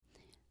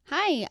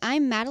Hi,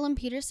 I'm Madeline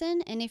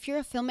Peterson, and if you're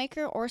a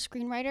filmmaker or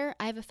screenwriter,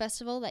 I have a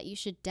festival that you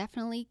should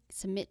definitely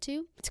submit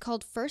to. It's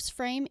called First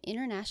Frame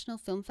International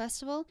Film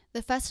Festival.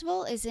 The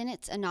festival is in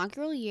its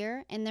inaugural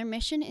year, and their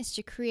mission is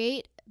to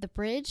create the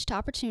bridge to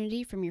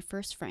opportunity from your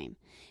first frame.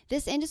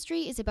 This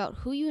industry is about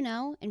who you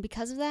know, and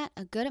because of that,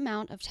 a good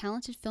amount of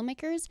talented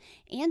filmmakers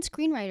and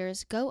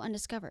screenwriters go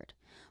undiscovered.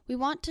 We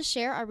want to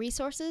share our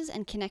resources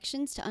and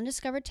connections to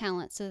undiscovered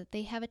talent so that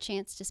they have a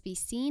chance to be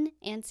seen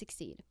and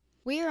succeed.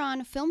 We are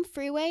on Film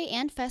Freeway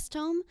and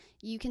Festome.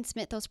 You can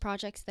submit those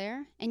projects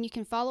there, and you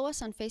can follow us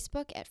on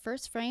Facebook at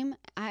First Frame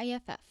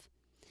IFF.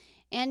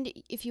 And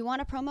if you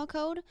want a promo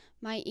code,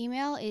 my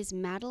email is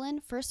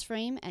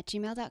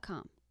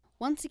madelinefirstframe@gmail.com.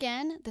 Once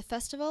again, the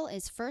festival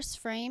is First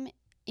Frame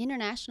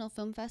International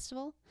Film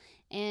Festival,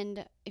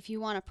 and if you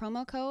want a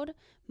promo code,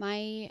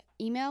 my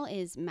email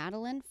is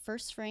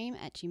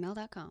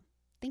madelinefirstframe@gmail.com.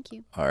 Thank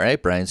you. All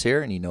right, Brian's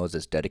here, and he knows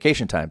it's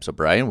dedication time. So,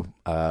 Brian,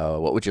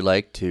 what would you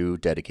like to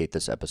dedicate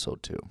this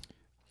episode to?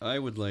 I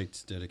would like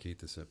to dedicate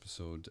this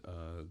episode,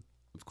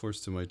 of course,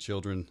 to my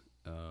children,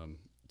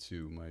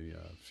 to my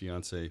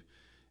fiance,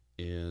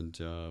 and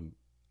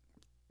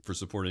for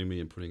supporting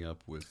me and putting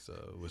up with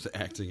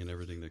acting and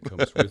everything that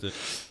comes with it,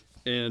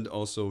 and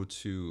also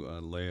to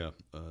Leah,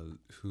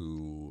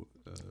 who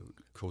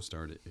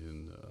co-starred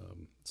in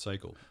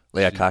Cycle.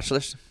 Leah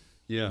Kochlish?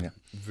 Yeah,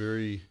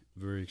 very,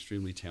 very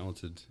extremely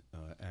talented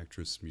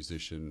actress,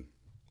 musician.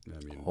 I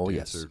mean,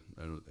 dancer.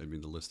 Yes.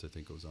 The list I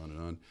think goes on and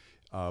on.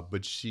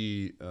 But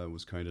she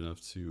was kind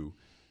enough to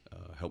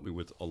help me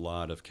with a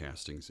lot of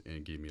castings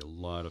and gave me a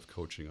lot of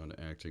coaching on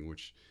acting,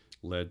 which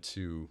led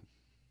to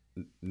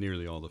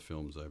nearly all the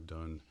films I've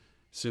done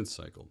since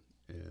Cycle.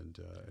 And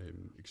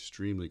I'm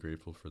extremely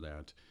grateful for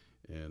that,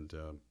 and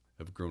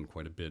have grown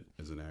quite a bit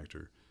as an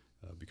actor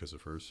because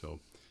of her. So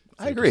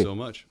I agree. You so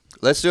much.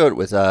 Let's do it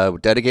with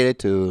dedicated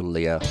to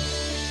Leah.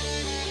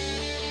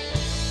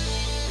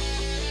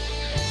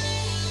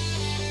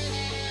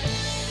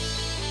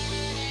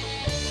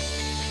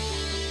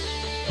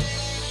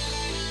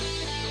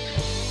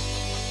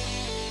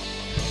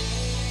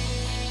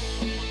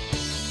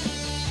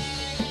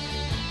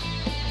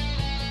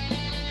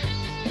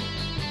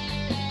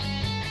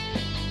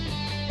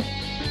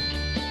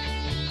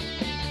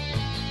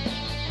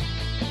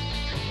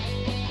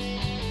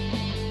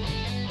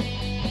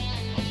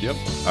 Yep.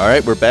 All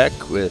right, we're back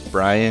with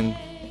Brian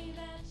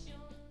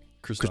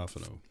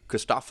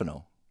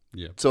Cristofano.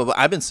 Yeah. So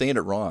I've been saying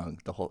it wrong.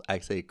 I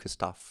say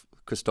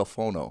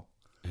Cristofono.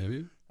 Have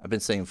you? I've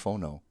been saying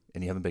phono,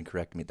 and you haven't been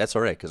correcting me. That's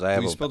all right, because I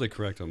have. You spelled it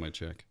correct on my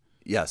check.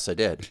 Yes, I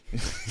did.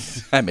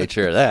 I made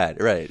sure of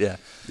that. Right? Yeah.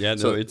 Yeah.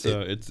 No, it's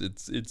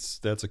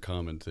that's a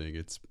common thing.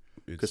 It's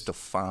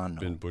Cristofano.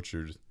 been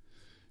butchered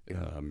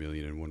a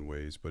million and one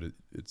ways, but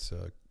it's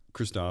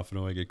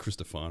Cristofano. I get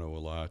Cristofano a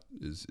lot.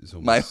 Is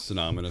almost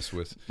synonymous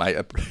with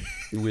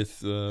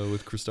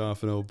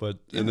Cristofano, but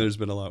and there's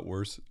been a lot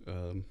worse.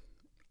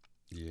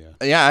 Yeah,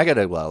 I got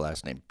a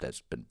last name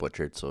that's been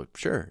butchered, so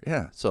sure,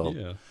 yeah. So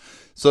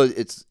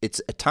it's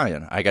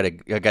Italian. I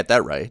got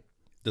that right.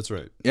 That's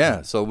right.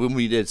 Yeah. So when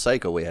we did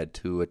Psycho, we had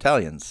two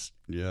Italians.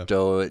 Yeah.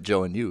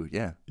 Joe and you.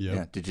 Yeah. Yep.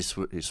 Yeah. Did you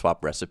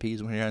swap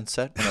recipes when you were on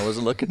set when I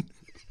wasn't looking?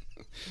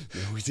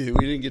 No, we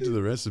didn't get to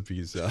the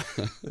recipes.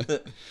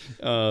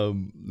 No,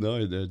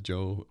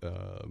 Joe.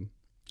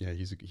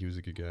 He was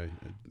a good guy.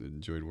 I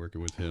enjoyed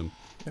working with him.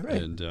 All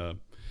right. And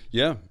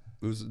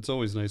it's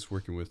always nice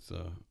working with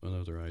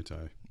another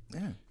Itai.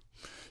 Yeah.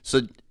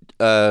 So,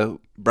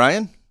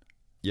 Brian.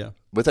 Yeah.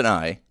 With an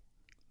I,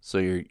 so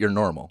you're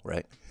normal,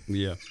 right?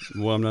 Yeah.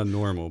 Well, I'm not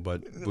normal,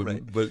 but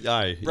right. but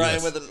I. Brian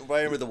yes. with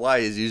the Y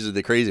is usually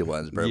the crazy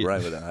ones, but Yeah.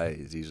 Brian with an I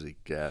is usually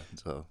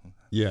So.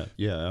 Yeah.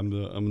 I'm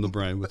the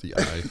Brian with the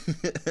I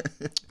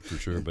for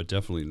sure, but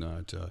definitely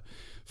not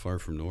far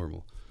from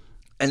normal.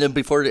 And then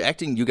before the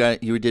acting, before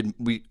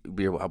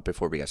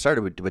we got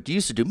started, but you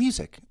used to do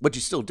music. But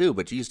you still do,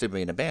 but you used to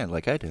be in a band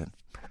like I did.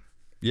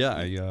 Yeah,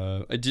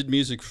 I did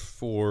music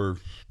for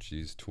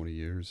 20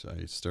 years.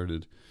 I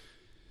started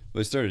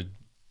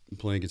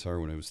playing guitar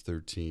when I was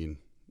 13,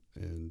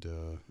 and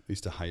I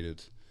used to hide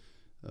it.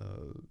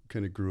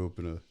 Kind of grew up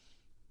in a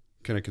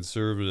kind of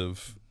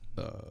conservative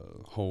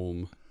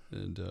home,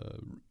 and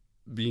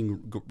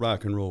being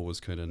rock and roll was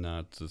kind of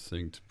not the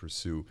thing to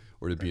pursue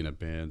or to be in a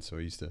band. So I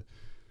used to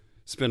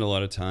spend a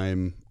lot of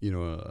time. I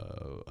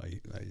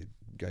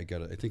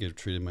think I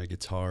traded my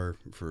guitar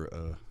for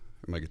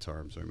my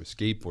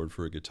skateboard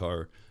for a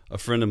guitar a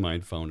friend of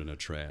mine found in a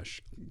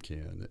trash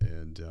can.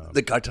 And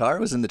the guitar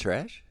was in the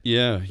trash?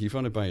 Yeah, he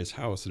found it by his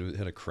house, and it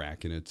had a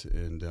crack in it,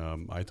 and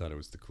I thought it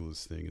was the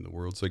coolest thing in the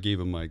world. So I gave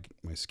him my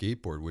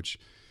skateboard, which,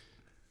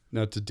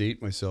 not to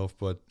date myself,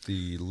 but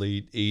the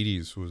late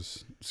 80s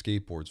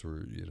skateboards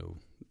were,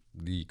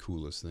 the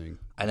coolest thing.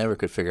 I never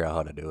could figure out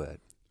how to do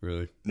it.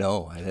 Really?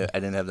 No, I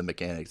didn't have the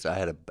mechanics. I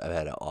had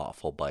an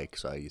awful bike,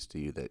 so I used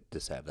to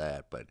just have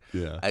that. But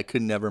yeah, I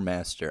could never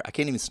master. I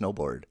can't even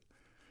snowboard,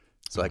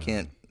 so I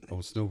can't. Oh,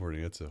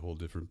 snowboarding, that's a whole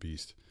different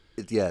beast.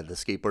 The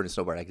skateboard and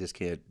snowboard, I just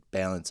can't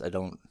balance.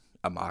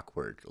 I'm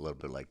awkward a little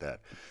bit like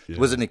that. Yeah.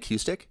 Was it an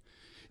acoustic?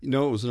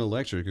 No, it was an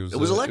electric. It was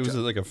electric. It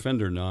was like a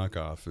Fender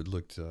knockoff. It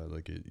looked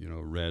like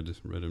a red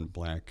and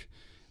black,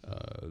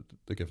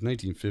 like a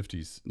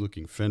 1950s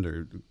looking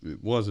Fender.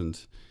 It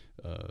wasn't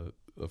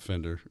a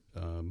Fender,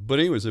 but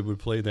anyways, I would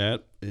play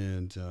that,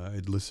 and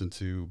I'd listen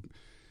to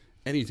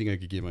anything I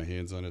could get my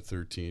hands on at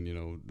 13. You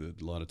know,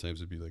 a lot of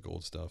times it'd be like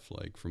old stuff,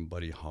 like from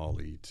Buddy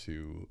Holly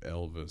to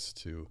Elvis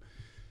to,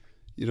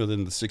 you know,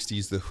 then the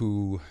 60s, The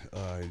Who,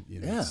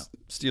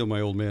 steal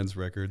my old man's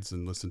records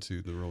and listen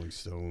to the Rolling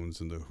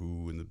Stones and The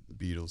Who and the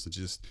Beatles and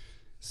just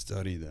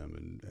study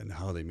them and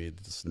how they made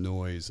this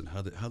noise and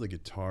how the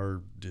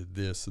guitar did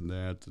this and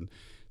that, and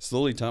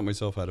slowly taught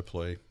myself how to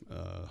play.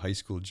 High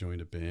school,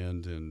 joined a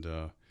band,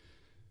 and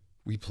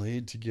we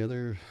played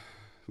together.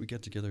 We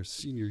got together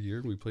senior year,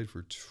 and we played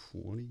for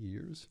 20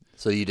 years.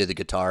 So you did the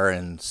guitar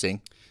and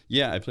sing?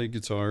 Yeah, I played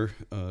guitar,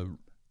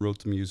 wrote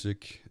the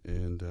music,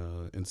 and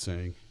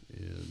sang.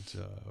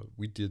 And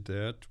we did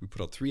that. We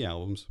put out 3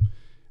 albums,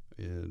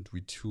 and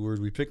we toured.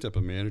 We picked up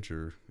a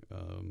manager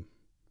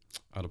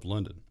out of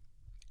London.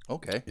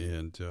 Okay.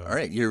 And all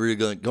right, you're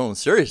really going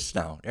serious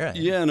now. Yeah.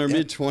 Yeah, in our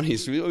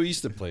mid-20s, we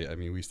used to play. I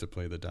mean, we used to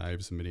play the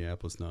dives in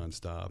Minneapolis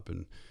nonstop,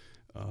 and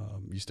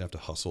used to have to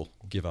hustle,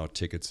 give out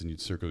tickets, and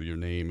you'd circle your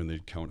name, and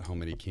they'd count how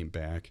many came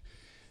back,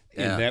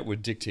 and that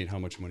would dictate how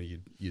much money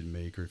you'd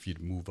make or if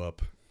you'd move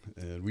up.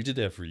 And we did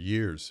that for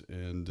years.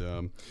 And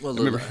well,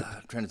 I remember,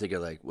 I'm trying to think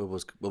of like what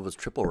was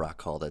Triple Rock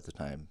called at the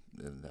time.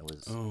 And that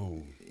was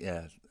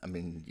yeah. I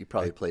mean, you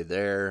probably played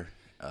there.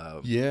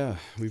 Yeah,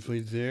 we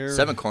played there.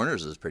 Seven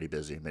Corners is pretty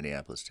busy in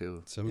Minneapolis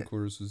too. Seven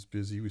Corners was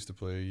busy. We used to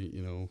play,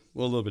 you know,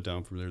 well, a little bit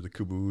down from there, the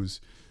Caboose.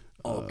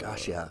 Oh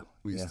gosh, yeah.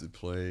 We used to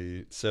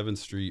play 7th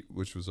Street,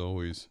 which was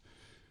always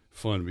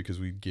fun because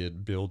we'd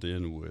get built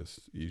in with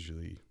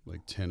usually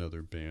like 10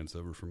 other bands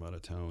that were from out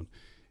of town,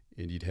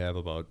 and you'd have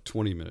about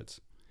 20 minutes.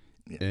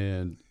 Yeah.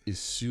 And as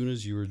soon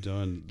as you were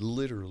done,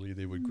 literally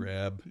they would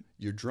grab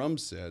your drum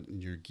set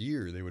and your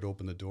gear. They would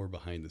open the door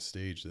behind the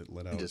stage that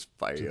led out just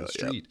fire to you the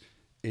street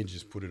and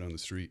just put it on the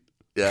street.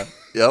 Yeah.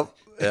 Yep.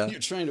 Yeah. You're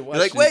trying to watch.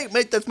 You're like, wait,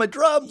 mate, that's my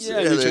drums.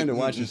 Yeah, you're trying to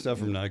watch your stuff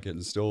from not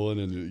getting stolen,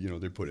 and you know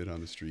they put it on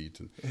the street.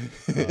 And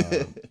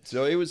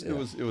so it was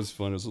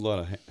fun. It was a lot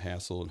of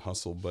hassle and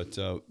hustle, but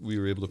we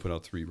were able to put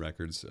out 3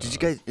 records. Did you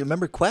guys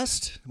remember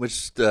Quest,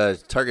 which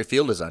the Target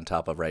Field is on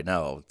top of right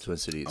now, Twin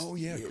Cities? Oh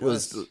yeah,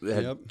 it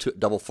had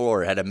double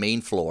floor. It had a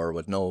main floor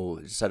with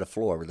just had a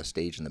floor with a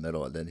stage in the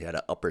middle, and then you had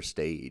an upper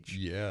stage.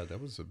 Yeah, that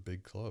was a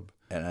big club.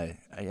 And I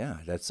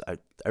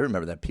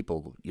remember that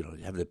people, you know,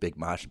 have the big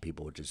mosh and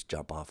people would just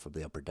jump off of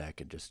the upper deck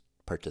and just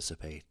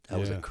participate. That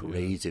was a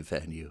crazy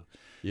venue.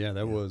 Yeah,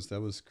 that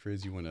was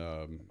crazy when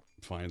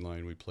Fine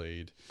Line we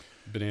played.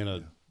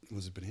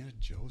 Was it Banana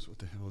Joe's? What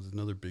the hell is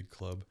another big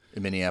club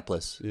in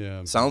Minneapolis?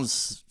 Yeah,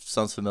 sounds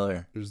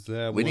familiar. There's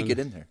that. We didn't get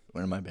in there.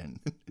 Where am I been?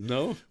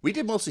 No, we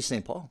did mostly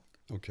St. Paul.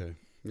 Okay,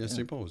 yeah,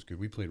 St. Paul was good.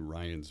 We played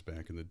Ryan's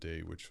back in the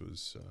day, which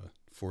was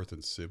 4th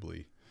and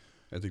Sibley.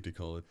 I think they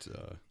call it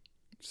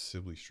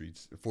Sibley Street,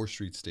 4th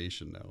Street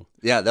Station now.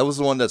 Yeah, that was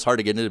the one that's hard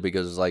to get into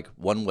because it's like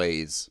one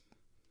ways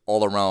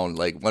all around,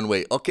 like one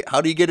way. Okay, how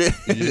do you get it?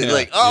 Yeah,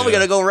 like, we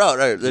gotta go around.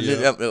 Right,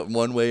 then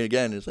one way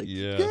again. It's like,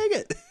 dang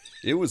it.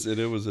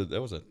 That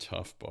was a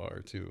tough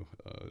bar too.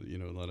 You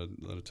know, a lot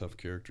of tough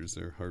characters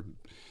there. Hard,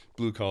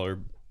 blue collar,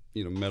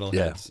 you know,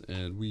 metalheads,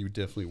 and we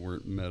definitely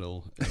weren't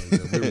metal.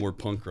 And, we were more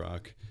punk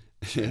rock,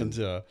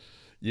 and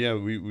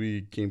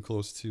we came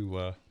close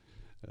to.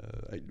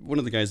 One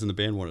of the guys in the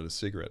band wanted a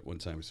cigarette one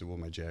time. He said, "Well,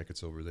 my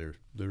jacket's over there.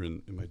 They're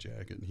in my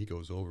jacket." And he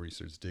goes over. He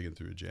starts digging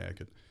through a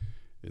jacket,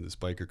 and this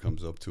biker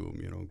comes up to him,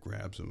 you know,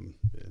 grabs him,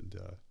 and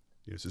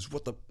he says,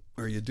 "What the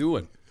are you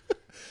doing?"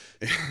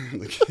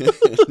 And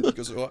he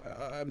goes,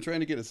 "I'm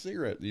trying to get a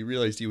cigarette." And he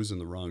realized he was in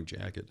the wrong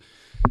jacket.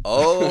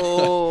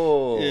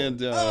 Oh,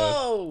 and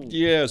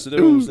yeah, so that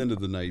almost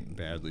ended the night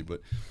badly. But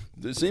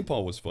the St.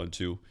 Paul was fun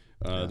too.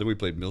 Then we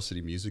played Mill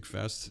City Music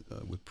Fest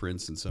with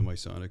Prince and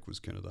Semisonic was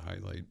kind of the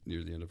highlight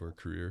near the end of our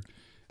career.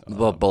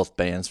 Well, both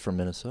bands from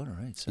Minnesota,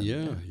 right? So,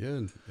 yeah,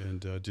 and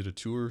did a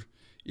tour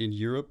in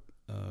Europe.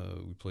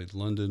 We played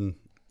London,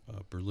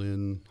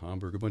 Berlin,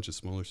 Hamburg, a bunch of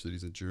smaller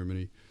cities in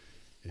Germany,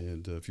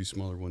 and a few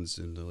smaller ones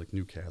in like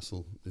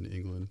Newcastle in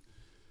England.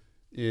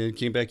 And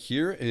came back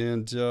here,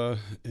 and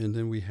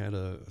then we had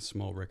a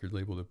small record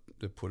label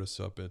that put us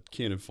up at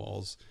Cannon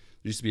Falls.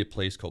 There used to be a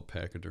place called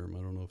Pachyderm. I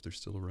don't know if they're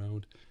still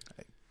around.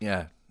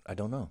 Yeah, I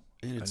don't know.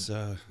 And it's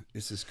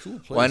this cool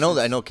place. Well,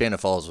 I know Cannon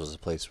Falls was a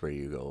place where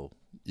you go.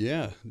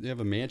 Yeah, they have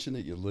a mansion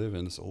that you live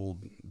in, this old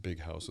big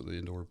house with an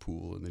indoor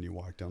pool, and then you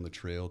walk down the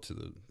trail to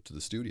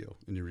the studio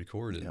and you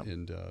record it. Yep.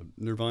 And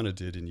Nirvana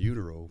did In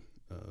Utero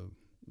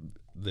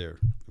there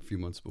a few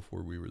months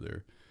before we were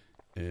there,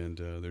 and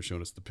they're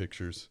showing us the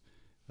pictures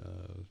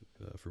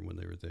from when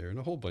they were there, and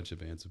a whole bunch of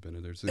bands have been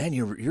in there. So, man,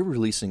 you're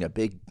releasing a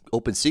big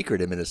open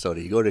secret in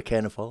Minnesota. You go to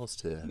Cannon Falls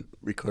to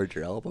record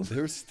your album.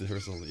 There's a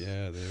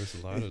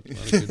lot of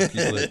good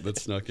people that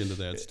snuck into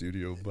that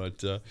studio,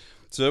 but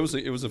so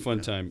it was a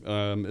fun time.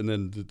 And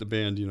then the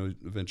band, you know,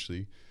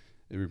 eventually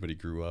everybody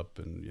grew up,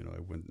 and you know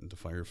I went into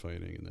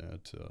firefighting and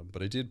that.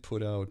 But I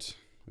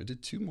I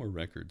did 2 more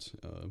records.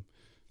 By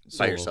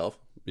solo. yourself?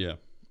 Yeah,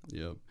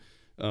 yeah.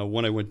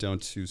 One I went down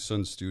to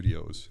Sun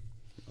Studios.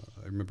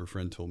 I remember a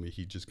friend told me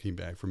he just came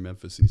back from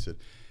Memphis and he said,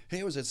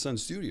 "Hey, I was at Sun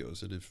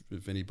Studios." And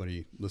if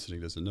anybody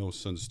listening doesn't know,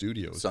 Sun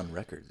Studios, Sun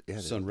Records. Yeah,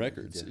 Sun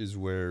Records is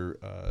where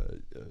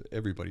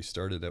everybody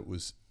started. That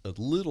was a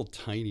little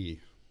tiny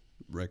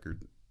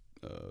record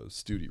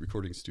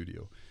recording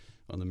studio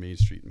on the main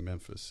street in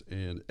Memphis.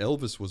 And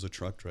Elvis was a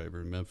truck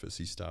driver in Memphis.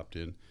 He stopped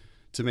in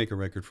to make a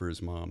record for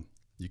his mom.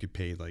 You could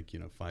pay like,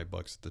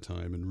 $5 at the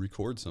time and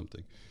record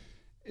something.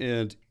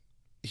 And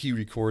he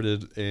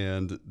recorded,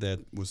 and that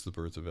was the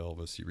birth of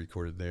Elvis. He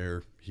recorded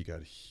there. He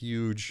got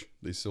huge.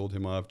 They sold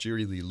him off.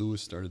 Jerry Lee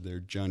Lewis started there.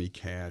 Johnny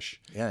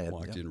Cash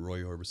walked in.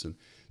 Roy Orbison.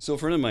 So a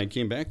friend of mine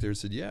came back there and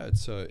said, "Yeah,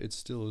 it's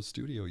still a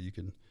studio. You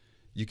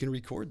can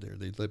record there.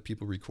 They let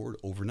people record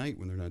overnight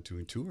when they're not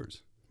doing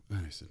tours."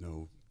 And I said,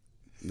 "No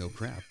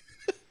crap."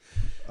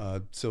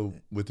 So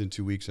within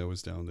 2 weeks, I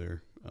was down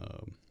there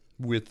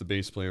with the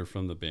bass player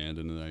from the band,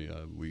 and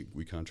then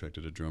we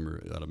contracted a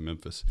drummer out of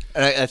Memphis.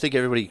 And I think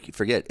everybody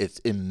forget it's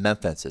in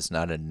Memphis. It's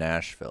not in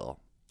Nashville.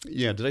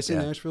 Yeah, did I say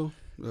Nashville?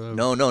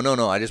 No.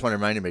 I just want to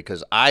remind you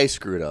because I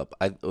screwed up.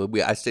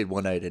 I stayed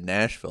one night in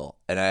Nashville,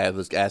 and I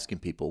was asking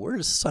people,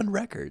 "Where's Sun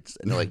Records?"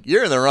 And they're like,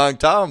 "You're in the wrong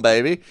town,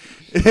 baby."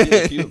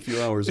 A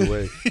few hours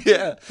away.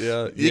 Yeah.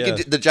 Yeah.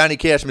 The Johnny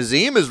Cash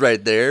Museum is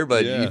right there,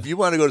 but if you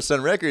want to go to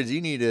Sun Records,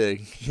 you need to,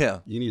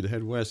 You need to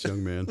head west,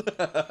 young man.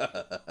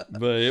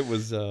 But it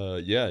was,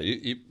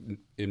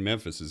 in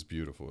Memphis is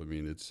beautiful. I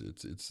mean, it's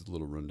a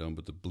little rundown,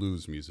 but the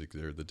blues music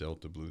there, the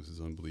Delta blues,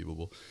 is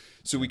unbelievable.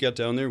 So we got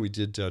down there. We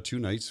did 2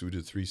 nights. We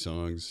did 3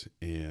 songs,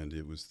 and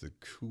it was the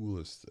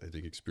coolest, I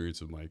think,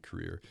 experience of my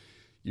career.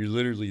 You're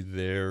literally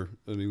there.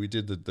 I mean, we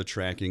did the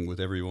tracking with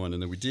everyone,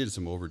 and then we did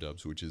some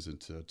overdubs, which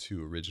isn't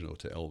too original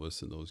to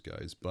Elvis and those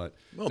guys. But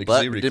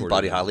didn't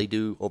Buddy Holly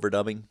do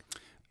overdubbing?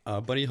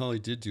 Buddy Holly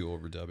did do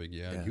overdubbing.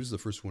 Yeah, he was the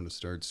first one to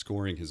start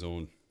scoring his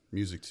own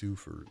music too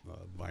for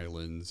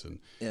violins, and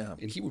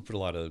he would put a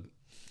lot of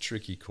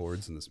tricky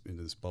chords in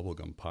this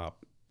bubblegum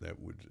pop that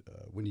would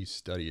when you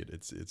study it,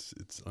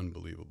 it's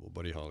unbelievable.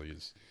 Buddy Holly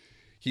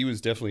he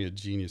was definitely a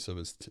genius of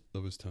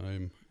his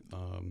time.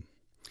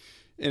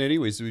 And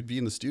anyways, we'd be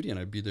in the studio, and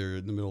I'd be there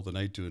in the middle of the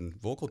night doing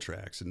vocal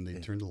tracks, and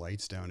they'd turn the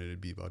lights down, and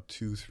it'd be about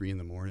 2-3 in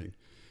the morning.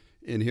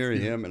 And here I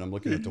am, and I'm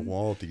looking at the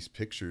wall at these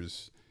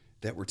pictures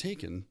that were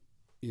taken,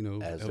 of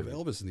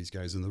Elvis and these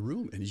guys in the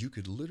room, and you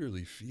could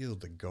literally feel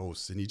the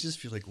ghosts, and you just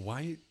feel like,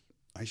 why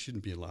I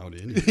shouldn't be allowed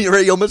in here.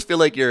 You almost feel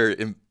like you're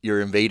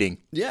invading.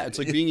 Yeah, it's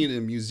like being in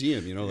a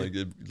museum, like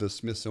the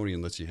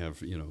Smithsonian lets you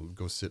have,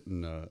 go sit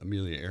in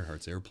Amelia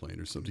Earhart's airplane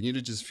or something. It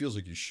just feels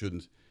like you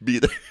shouldn't be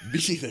there.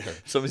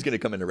 Somebody's going to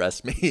come and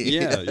arrest me.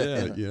 Yeah.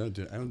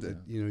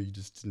 You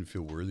just didn't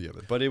feel worthy of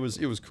it. But it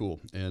was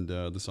cool, and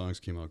the songs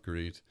came out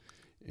great,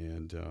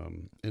 and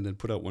then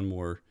put out one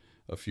more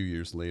a few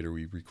years later.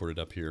 We recorded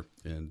up here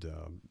and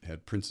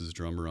had Prince's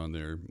drummer on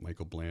there,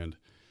 Michael Bland.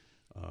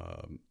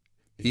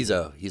 He's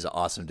an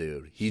awesome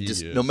dude. He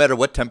just is. No matter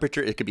what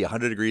temperature, it could be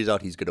 100 degrees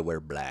out, he's gonna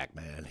wear black,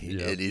 man.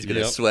 And he's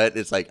gonna sweat.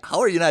 It's like, how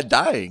are you not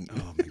dying?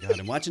 Oh my god!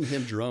 And watching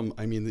him drum,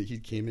 I mean, he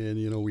came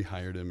in. We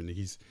hired him, and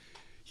he's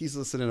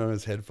listening on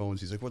his headphones.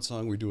 He's like, "What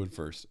song are we doing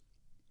first?"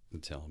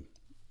 And tell him.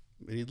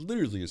 And he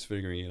literally is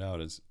figuring it out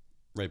as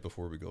right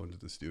before we go into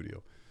the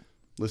studio.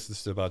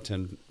 Listens to about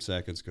 10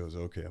 seconds, goes,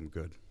 "Okay, I'm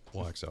good."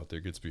 Walks out there,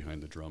 gets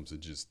behind the drums,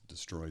 and just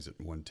destroys it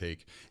in one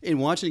take. And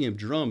watching him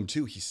drum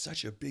too, he's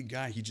such a big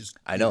guy.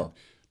 I know.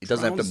 He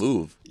doesn't have to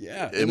move.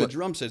 Yeah, and the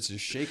drum set's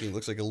just shaking.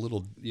 Looks like a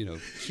little,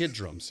 kid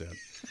drum set.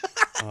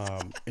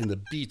 And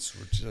the beats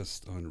were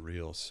just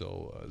unreal.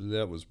 So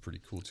that was pretty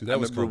cool too. That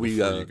was cool. Before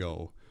you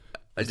go.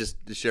 I just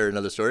share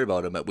another story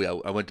about him.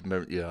 I went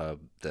to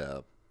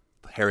the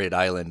Harriet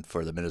Island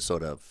for the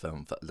Minnesota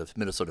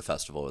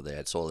Festival where they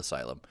had Soul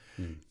Asylum,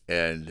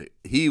 and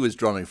he was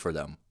drumming for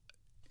them.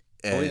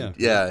 And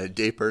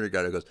Dave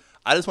Pernigar goes,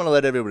 "I just want to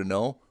let everybody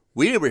know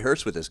we didn't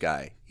rehearse with this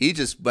guy. He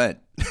just went."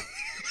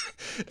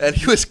 And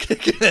he was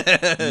kicking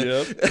it.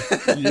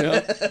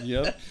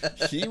 Yep.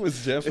 He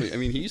was definitely. I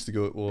mean, he used to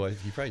go. Well,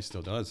 he probably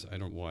still does. I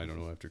don't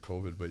know after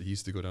COVID, but he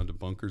used to go down to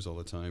Bunkers all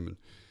the time. And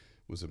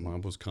was it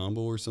Mambo's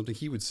Combo or something?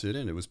 He would sit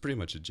in. It was pretty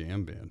much a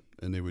jam band,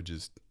 and they would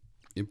just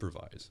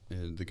improvise.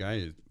 And the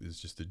guy is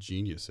just a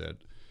genius at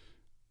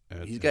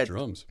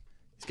drums.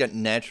 He's got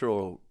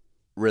natural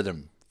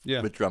rhythm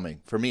with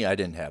drumming. For me, I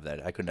didn't have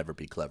that. I could never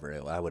be clever.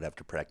 I would have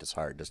to practice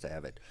hard just to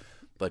have it.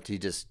 But he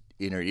just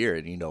in her ear,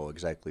 and you know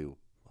exactly.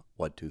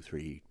 1, 2,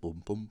 3,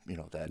 boom, boom.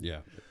 That. Yeah,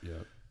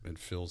 and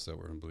fills that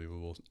were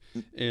unbelievable,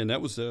 and that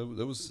was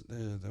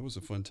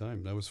a fun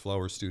time. That was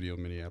Flower Studio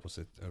in Minneapolis.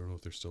 I don't know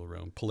if they're still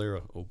around.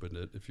 Polera opened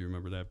it. If you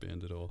remember that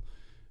band at all,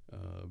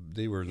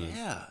 they were in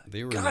the.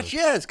 They were. Gosh,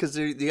 yes, because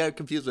they got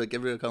confused. Like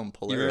everybody called them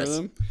Polaris. You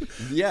remember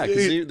them? Yeah,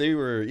 because they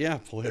were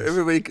Polaris.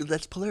 Everybody,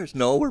 that's Polaris.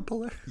 No, we're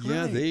Polaris.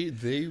 Yeah, right.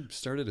 They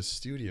started a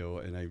studio,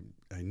 and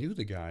I knew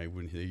the guy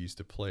when they used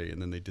to play,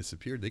 and then they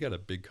disappeared. They got a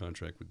big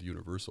contract with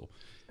Universal.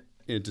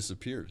 And it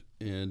disappeared.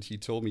 And he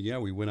told me,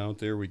 we went out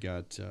there. We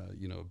got,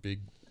 a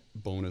big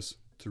bonus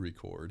to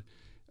record.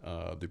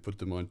 They put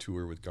them on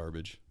tour with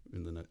Garbage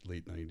in the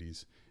late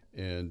 90s.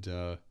 And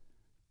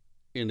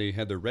they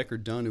had their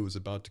record done. It was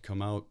about to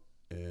come out.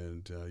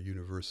 And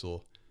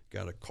Universal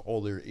got a call.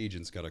 All their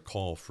agents got a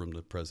call from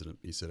the president.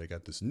 He said, I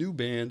got this new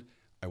band.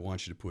 I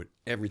want you to put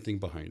everything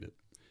behind it.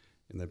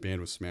 And that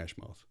band was Smash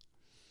Mouth.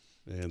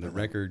 And the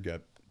record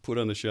got put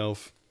on the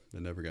shelf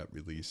and never got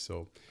released.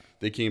 So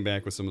they came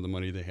back with some of the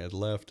money they had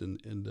left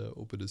and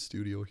opened a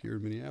studio here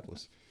in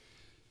Minneapolis.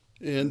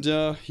 And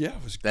yeah,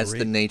 it was great. That's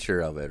the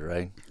nature of it,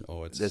 right?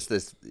 Oh, it's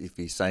this. If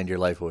you signed your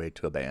life away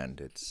to a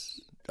band, it's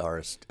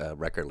our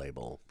record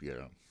label. You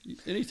know,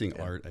 anything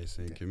art. I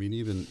think. I mean,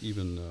 even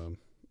you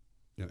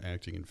know,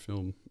 acting in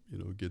film. You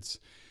know,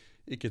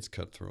 it gets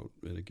cutthroat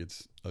and it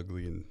gets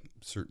ugly in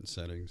certain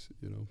settings.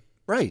 You know.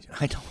 Right.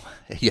 I know.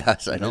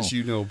 Yes, I know. As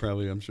you know,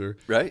 probably, I'm sure.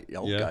 Right?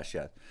 Oh, yeah. Gosh,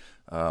 yeah.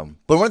 But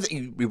one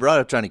thing, we brought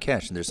up Johnny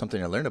Cash, and there's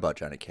something I learned about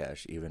Johnny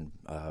Cash, even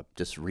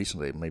just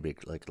recently, maybe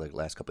like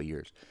last couple of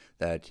years,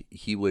 that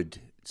he would,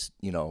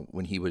 you know,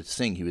 when he would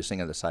sing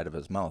on the side of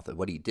his mouth. And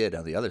what he did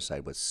on the other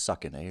side was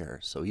suck in air.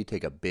 So he'd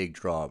take a big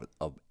draw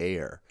of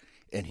air,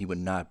 and he would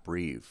not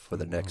breathe for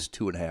the next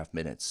 2.5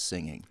 minutes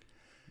singing.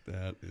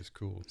 That is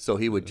cool. So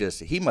he would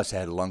he must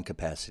have had a lung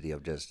capacity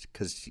of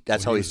because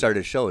that's how he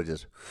started his show,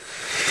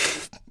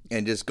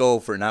 and just go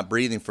for not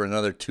breathing for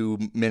another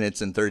 2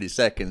 minutes and 30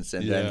 seconds,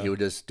 and then he would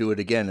just do it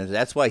again. And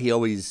that's why he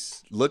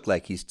always looked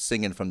like he's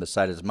singing from the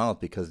side of his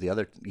mouth, because he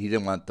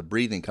didn't want the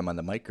breathing come on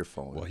the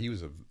microphone. Well, he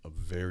was a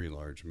very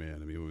large man.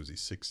 I mean, what was he,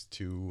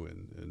 6'2",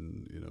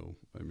 and you know,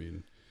 I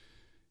mean,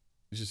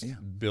 just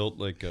built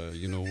like a,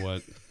 you know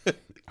what,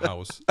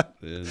 house.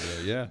 And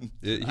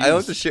I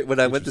also when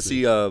I went to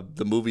see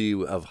the movie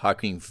of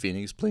Joaquin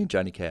Phoenix playing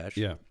Johnny Cash.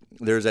 Yeah.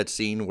 There's that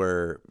scene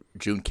where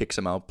June kicks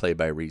him out, played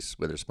by Reese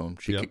Witherspoon.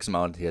 She kicks him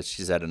out, and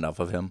she's had enough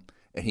of him,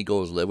 and he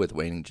goes live with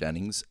Waylon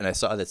Jennings. And I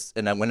saw this,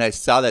 and when I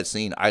saw that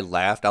scene, I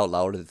laughed out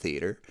loud at the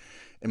theater.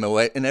 And my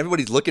wife, and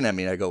everybody's looking at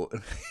me, and I go,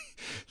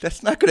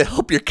 "That's not going to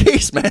help your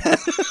case, man."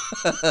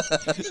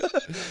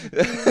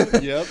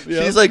 Yep.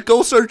 She's like,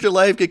 "Go search your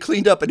life, get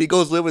cleaned up," and he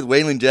goes live with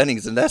Waylon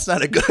Jennings, and that's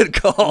not a good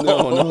call.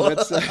 No,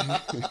 that's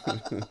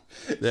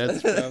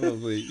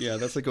probably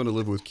that's like going to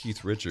live with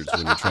Keith Richards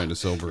when you're trying to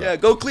sober up. Yeah,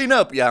 go clean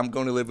up. Yeah, I'm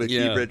going to live with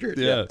Keith Richards.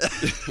 Yeah.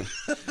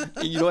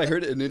 You know, I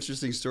heard an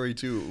interesting story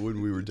too when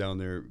we were down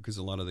there, because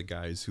a lot of the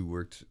guys who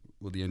worked,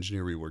 the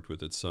engineer we worked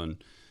with at Sun,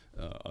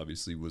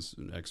 obviously was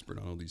an expert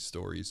on all these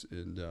stories.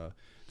 And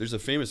there's a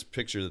famous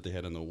picture that they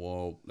had on the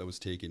wall that was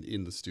taken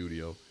in the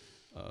studio.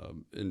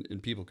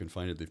 And people can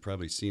find it. They've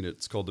probably seen it.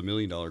 It's called the $1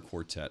 Million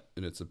Quartet.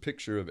 And it's a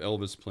picture of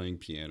Elvis playing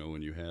piano.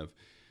 And you have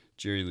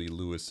Jerry Lee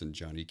Lewis and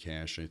Johnny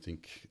Cash. I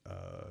think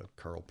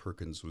Carl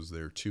Perkins was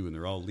there too. And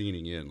they're all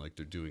leaning in like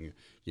they're doing,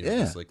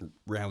 this like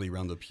rally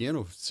around the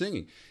piano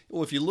singing.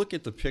 Well, if you look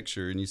at the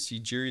picture and you see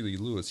Jerry Lee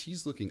Lewis,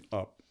 he's looking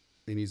up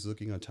and he's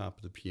looking on top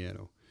of the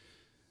piano.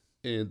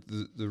 And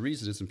the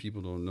reason is, and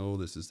people don't know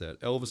this, is that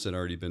Elvis had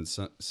already been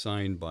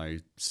signed by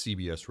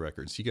CBS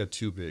Records. He got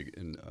too big,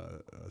 and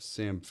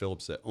Sam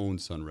Phillips, that owned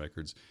Sun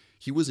Records,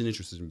 he wasn't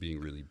interested in being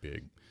really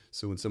big.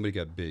 So when somebody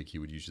got big, he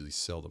would usually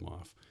sell them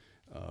off.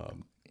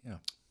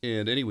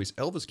 And anyways,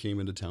 Elvis came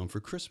into town for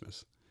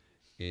Christmas,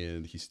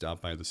 and he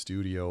stopped by the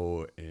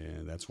studio,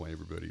 and that's why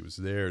everybody was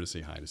there to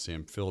say hi to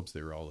Sam Phillips.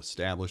 They were all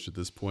established at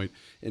this point.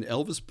 And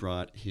Elvis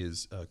brought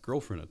his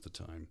girlfriend at the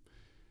time.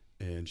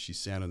 And she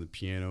sat on the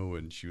piano,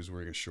 and she was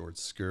wearing a short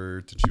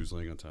skirt, and she was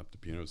laying on top of the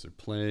piano as they're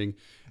playing.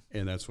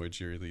 And that's why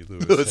Jerry Lee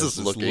Lewis has this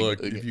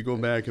look. Okay. If you go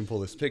back and pull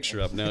this picture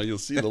up now, you'll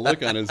see the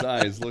look on his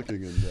eyes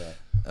looking, and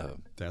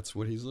that's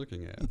what he's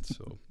looking at.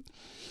 So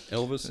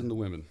Elvis and the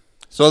women.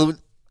 So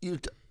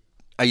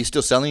are you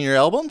still selling your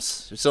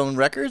albums? You're selling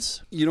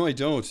records? You know, I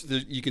don't.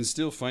 You can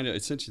still find it. I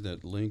sent you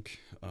that link.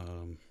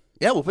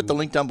 We'll put the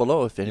link down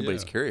below if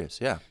anybody's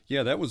curious. Yeah,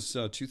 that was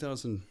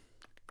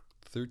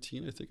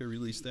 2013, I think I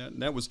released that.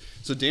 And that was,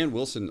 so Dan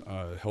Wilson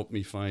helped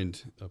me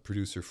find a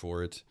producer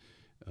for it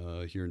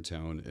here in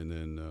town. And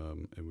then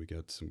and we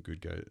got some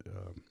good guy.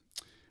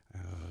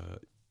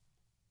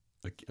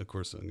 Of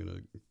course,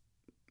 I'm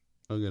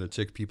gonna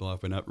tick people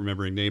off by not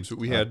remembering names, but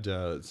we had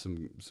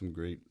some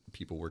great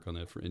people work on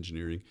that for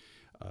engineering.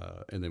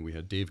 And then we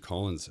had Dave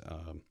Collins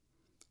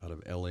out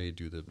of LA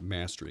do the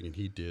mastering, and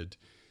he did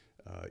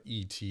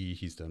E.T.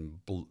 He's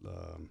done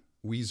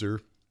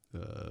Weezer.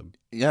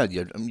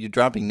 You're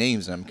dropping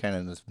names, and I'm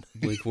kind of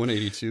Blink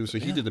 182. So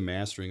he did the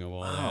mastering of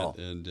all that,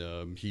 and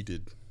he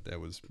did. That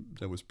was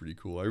pretty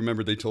cool. I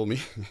remember they told me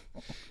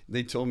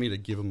to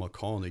give him a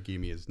call, and they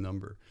gave me his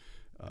number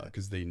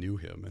because they knew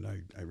him, and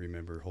I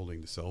remember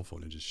holding the cell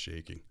phone and just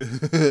shaking,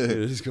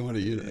 and just going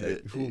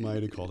to who am I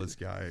to call this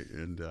guy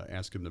and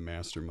ask him to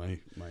master my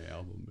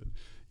album. And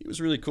it was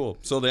really cool.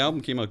 So the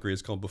album came out great.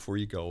 It's called Before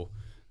You Go.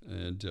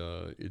 And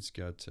it's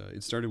got.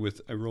 It started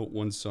with, I wrote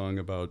one song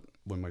about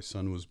when my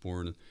son was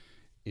born,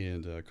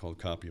 and called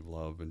 "Copy of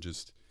Love," and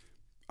just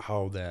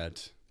how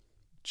that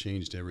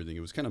changed everything.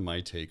 It was kind of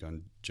my take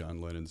on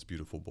John Lennon's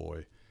 "Beautiful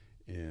Boy,"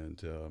 and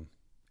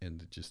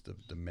just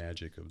the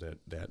magic of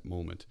that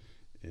moment.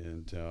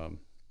 And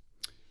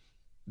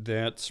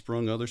that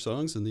sprung other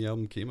songs, and the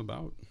album came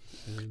about.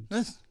 And,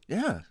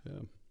 Yeah.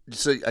 yeah.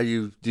 So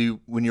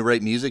when you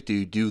write music, do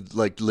you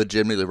like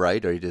legitimately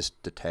write, or are you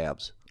just the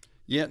tabs?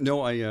 Yeah,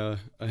 no, I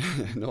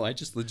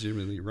just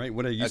legitimately write.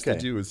 What I used to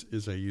do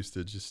is I used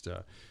to just,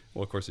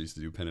 of course I used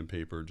to do pen and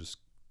paper, just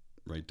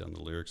write down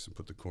the lyrics and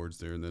put the chords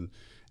there. And then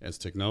as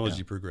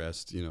technology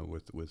progressed,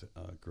 with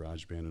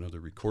GarageBand and other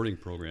recording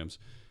programs,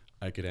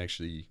 I could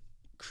actually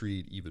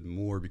create even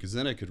more, because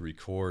then I could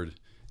record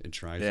and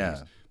try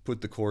things,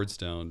 put the chords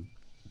down.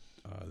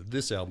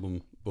 This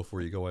album,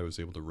 Before You Go, I was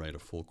able to write a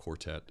full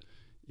quartet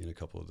in a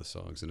couple of the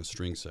songs in a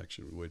string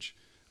section, which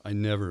I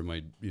never in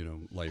my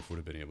life would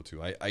have been able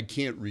to. I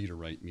can't read or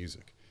write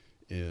music,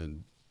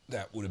 and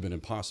that would have been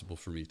impossible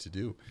for me to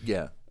do.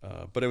 Yeah.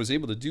 But I was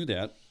able to do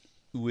that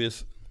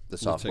with the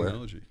software,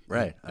 technology.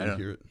 Right. I don't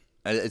hear it.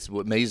 It's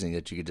amazing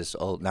that you could just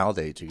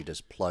nowadays you could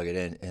just plug it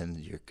in and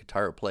your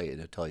guitar will play it and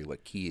it'll tell you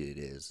what key it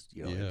is,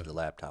 into the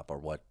laptop or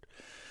what.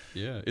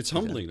 Yeah, it's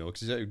humbling though,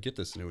 because I would get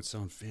this and it would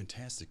sound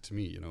fantastic to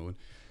me, and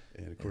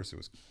of course it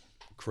was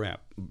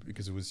crap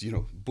because it was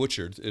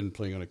butchered and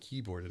playing on a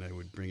keyboard, and I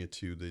would bring it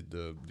to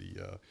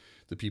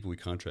the people we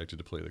contracted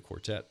to play the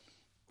quartet.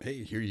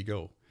 Hey, here you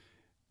go.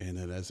 And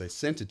then as I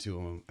sent it to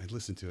them, I'd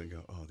listen to it and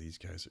go, oh, these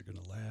guys are going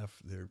to laugh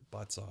their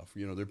butts off.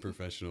 They're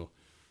professional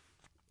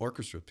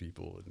orchestra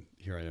people, and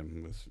here I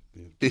am with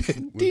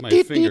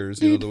my fingers,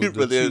 the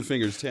two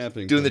fingers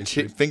tapping, doing the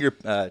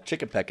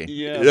chicken pecking.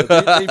 Yeah,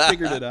 but they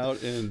figured it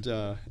out, and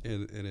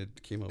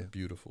it came out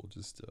beautiful,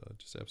 just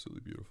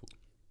absolutely beautiful.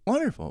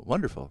 Wonderful.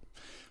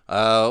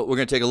 We're going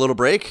to take a little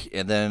break,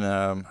 and then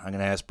I'm going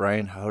to ask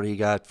Brian, how do you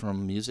got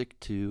from music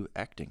to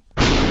acting?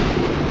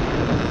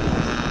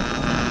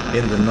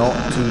 In the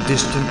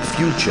not-too-distant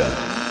future,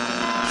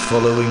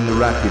 following the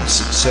rapid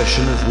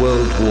succession of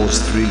World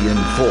Wars III and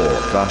IV,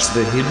 plus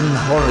the hidden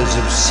horrors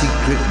of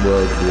secret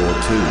World War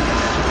II,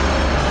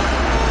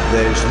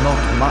 there's not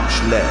much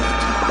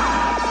left.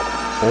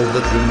 All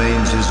that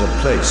remains is a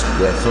place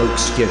where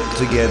folks get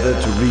together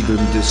to read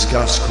and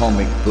discuss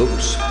comic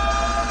books.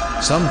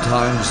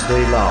 Sometimes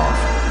they laugh,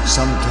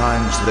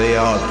 sometimes they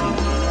argue,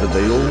 but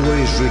they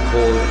always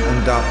record and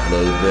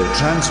upload their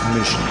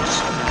transmissions.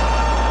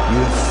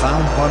 You've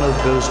found one of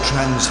those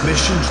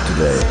transmissions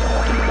today.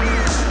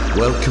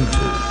 Welcome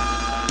to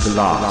The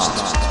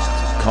Last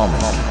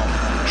Comic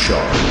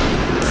Shop.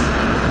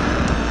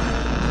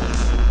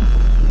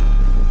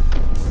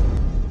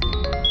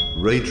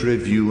 Rate,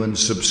 review, and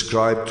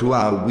subscribe to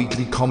our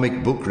weekly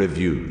comic book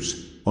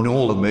reviews on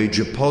all the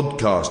major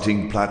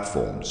podcasting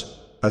platforms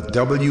at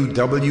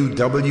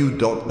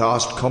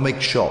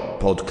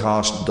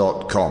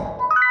www.lastcomicshoppodcast.com.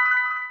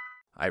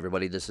 Hi,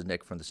 everybody. This is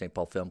Nick from the St.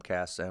 Paul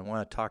Filmcast, and I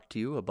want to talk to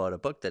you about a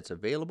book that's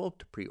available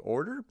to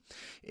pre-order.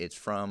 It's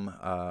from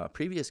a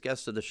previous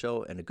guest of the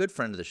show and a good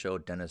friend of the show,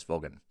 Dennis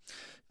Vogan.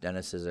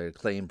 Dennis is an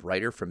acclaimed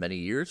writer for many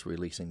years,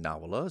 releasing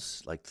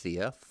novellas like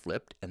Thea,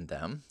 Flipped, and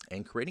Them,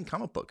 and creating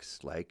comic books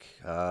like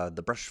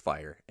The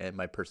Brushfire and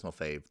my personal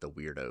fave, The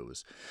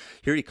Weirdos.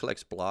 Here he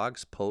collects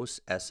blogs, posts,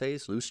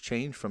 essays, loose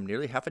change from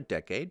nearly half a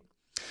decade.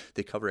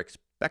 They cover a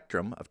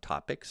spectrum of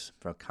topics,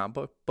 from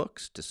comic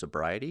books to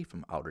sobriety,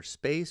 from outer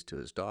space to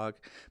his dog,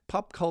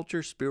 pop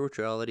culture,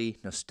 spirituality,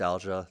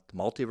 nostalgia, the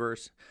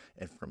multiverse,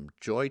 and from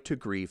joy to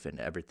grief and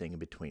everything in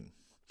between.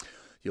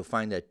 You'll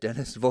find that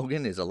Dennis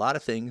Vogan is a lot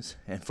of things,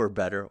 and for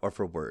better or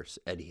for worse,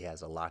 and he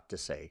has a lot to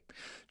say.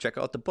 Check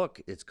out the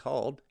book. It's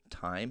called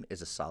Time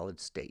is a Solid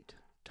State.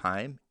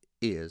 Time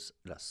is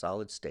a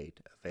Solid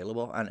State.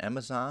 Available on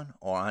Amazon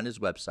or on his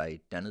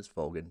website,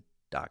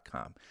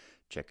 DennisVogan.com.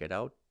 Check it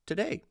out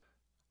today.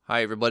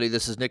 Hi, everybody.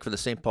 This is Nick from the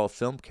St. Paul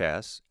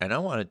Filmcast, and I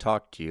want to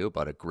talk to you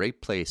about a great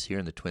place here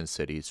in the Twin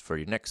Cities for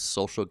your next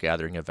social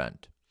gathering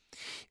event.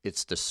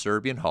 It's the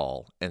Serbian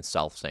Hall in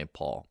South St.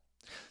 Paul.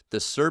 The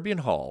Serbian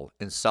Hall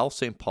in South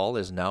St. Paul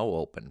is now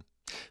open.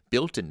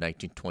 Built in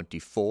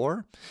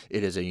 1924,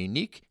 it is a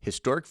unique,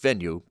 historic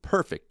venue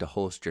perfect to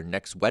host your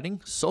next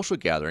wedding, social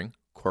gathering,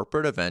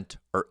 corporate event,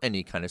 or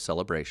any kind of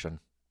celebration.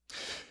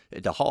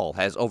 The hall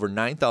has over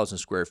 9,000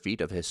 square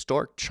feet of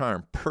historic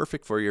charm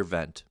perfect for your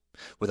event.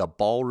 With a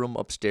ballroom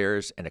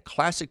upstairs and a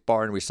classic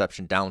bar and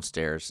reception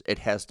downstairs, it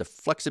has the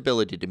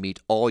flexibility to meet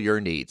all your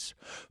needs.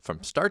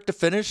 From start to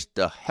finish,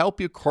 they'll help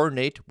you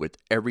coordinate with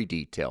every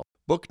detail.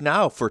 Book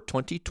now for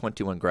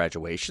 2021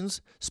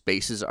 graduations.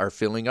 Spaces are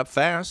filling up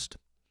fast.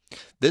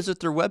 Visit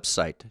their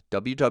website,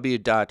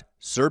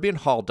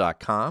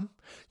 www.serbianhall.com.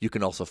 You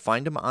can also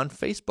find them on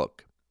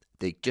Facebook.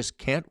 They just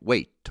can't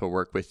wait to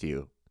work with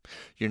you.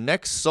 Your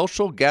next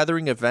social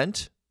gathering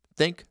event,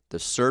 think the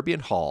Serbian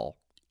Hall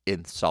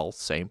in South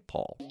St.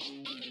 Paul. Showed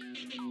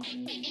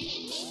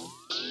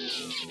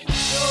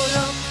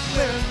up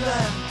wearing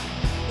black,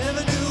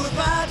 never knew if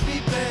I'd be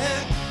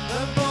back.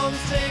 I'm on the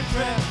same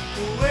track,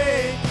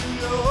 way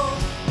too long.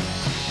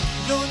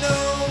 Don't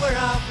know where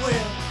I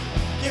went,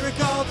 can't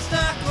recall the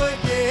stock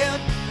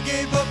again.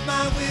 Gave up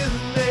my will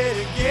and let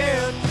it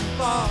get too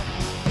far.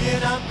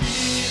 And I'm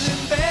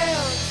feeling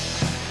bad,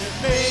 it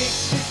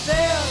makes me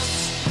sad.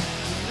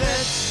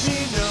 Lets me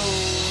know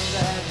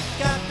that it's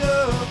got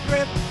the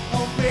grip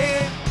on me.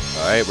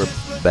 right,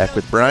 we're back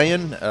with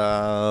Brian.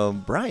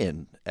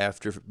 Brian,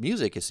 after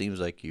music, it seems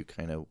like you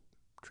kind of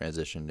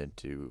transitioned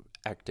into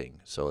acting.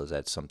 So is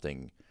that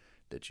something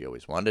that you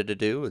always wanted to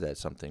do? Is that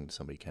something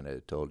somebody kind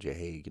of told you,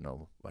 hey, why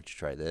don't you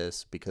try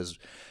this? Because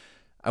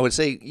I would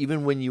say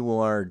even when you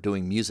are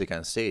doing music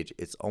on stage,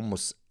 it's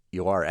almost,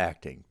 you are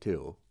acting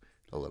too,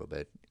 a little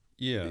bit.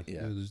 Yeah.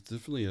 There's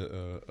definitely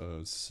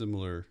a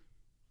similarity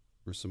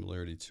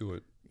to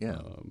it.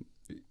 Yeah.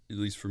 At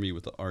least for me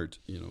with the art,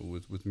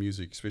 with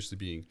music, especially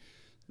being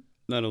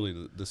not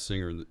only the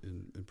singer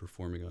and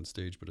performing on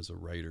stage, but as a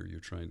writer, you're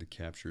trying to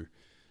capture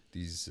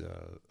these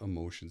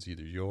emotions,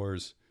 either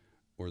yours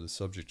or the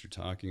subject you're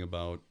talking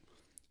about.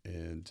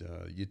 And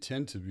you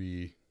tend to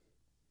be,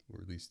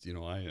 or at least,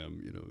 I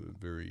am,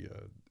 very,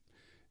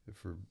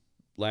 for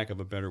lack of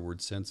a better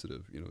word,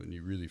 sensitive, and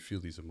you really feel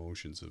these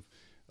emotions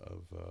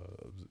of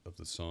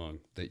the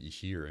song that you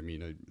hear. I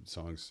mean,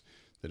 songs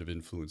that have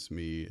influenced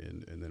me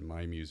and then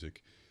my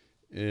music.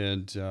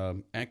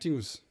 And acting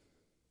was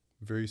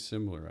very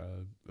similar.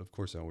 Of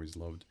course, I always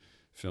loved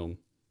film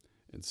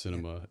and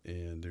cinema,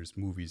 and there's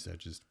movies that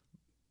just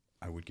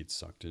I would get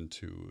sucked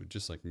into,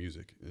 just like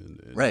music. And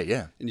Right,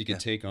 yeah. And you can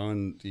take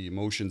on the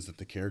emotions that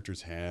the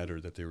characters had or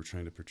that they were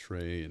trying to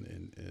portray,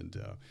 and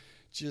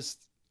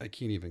just, I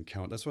can't even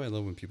count. That's why I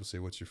love when people say,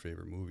 what's your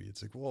favorite movie?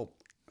 It's like, well,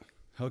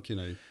 how can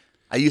I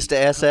used to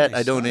ask that.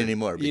 I don't start?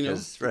 anymore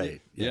because, right.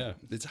 Yeah.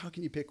 It's how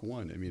can you pick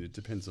one? I mean, it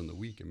depends on the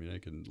week. I mean, I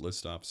can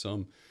list off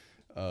some,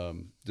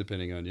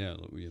 depending on,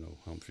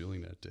 how I'm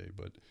feeling that day.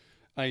 But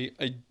I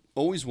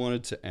always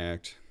wanted to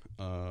act.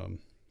 I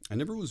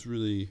never was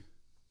really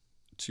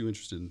too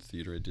interested in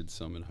theater. I did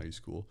some in high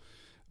school,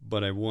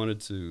 but I wanted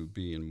to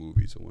be in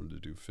movies. I wanted to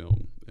do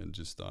film, and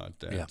just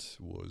thought that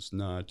was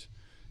not,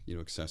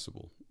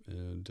 accessible.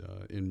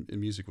 And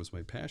music was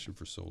my passion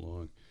for so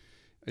long.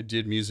 I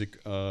did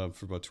music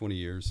for about 20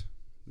 years,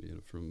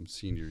 from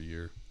senior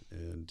year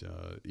and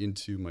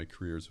into my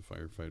career as a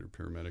firefighter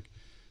paramedic,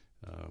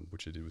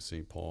 which I did with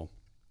St. Paul,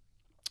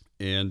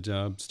 and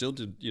still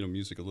did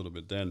music a little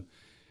bit then.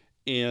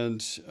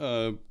 And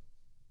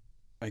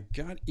I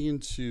got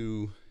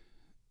into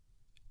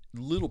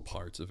little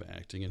parts of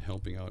acting and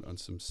helping out on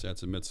some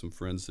sets. I met some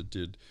friends that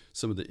did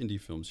some of the indie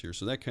films here,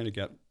 so that kind of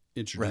got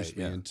introduced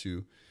me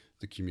into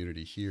the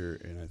community here.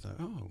 And I thought,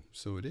 oh,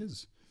 so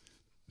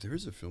there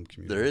is a film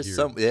community. There is here.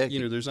 some,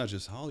 there's not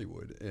just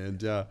Hollywood,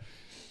 and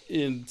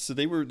so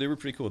they were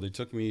pretty cool. They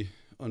took me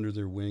under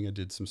their wing. I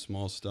did some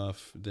small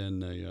stuff.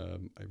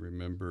 Then I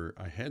remember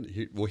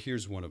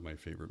here's one of my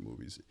favorite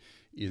movies.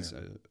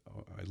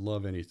 I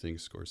love anything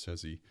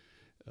Scorsese.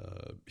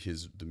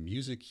 The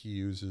music he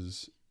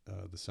uses,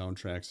 the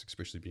soundtracks,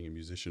 especially being a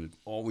musician, it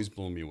always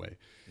blown me away.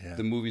 Yeah.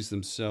 The movies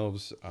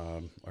themselves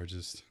are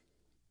just,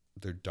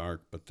 they're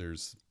dark, but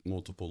there's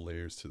multiple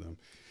layers to them.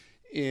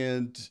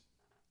 And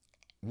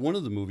one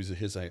of the movies of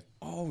his I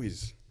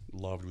always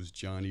loved was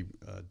Johnny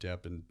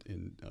Depp and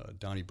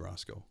Donnie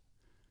Brasco.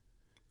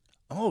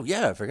 Oh,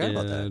 yeah, I forgot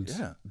about that.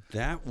 Yeah.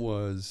 That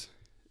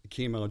it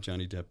came out,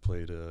 Johnny Depp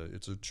played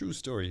it's a true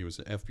story. He was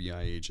an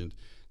FBI agent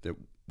that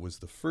was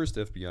the first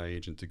FBI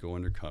agent to go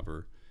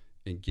undercover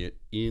and get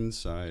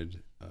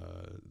inside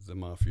the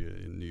mafia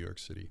in New York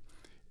City,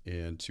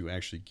 and to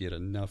actually get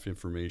enough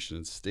information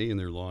and stay in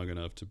there long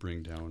enough to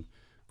bring down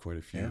quite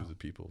a few of the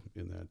people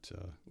in that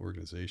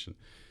organization.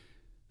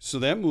 So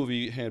that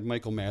movie had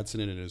Michael Madsen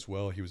in it as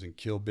well. He was in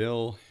Kill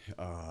Bill,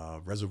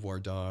 Reservoir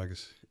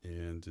Dogs,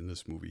 and in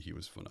this movie he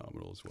was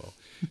phenomenal as well.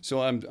 So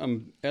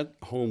I'm at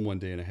home one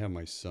day and I have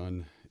my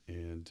son,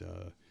 and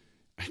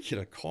I get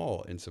a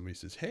call and somebody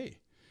says, "Hey,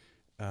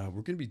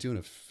 we're going to be doing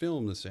a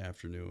film this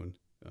afternoon,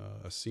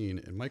 a scene,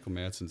 and Michael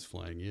Madsen's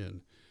flying in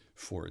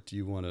for it. Do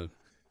you want to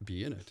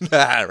be in it?"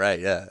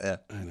 Right, yeah.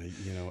 And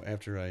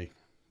after I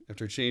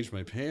changed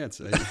my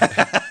pants,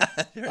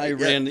 I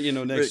ran,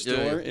 next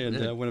door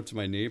and went up to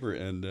my neighbor,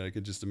 and I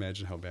could just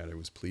imagine how bad I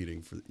was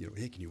pleading for,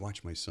 hey, can you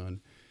watch my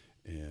son?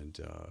 And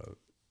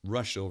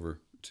rushed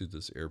over to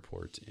this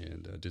airport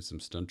and did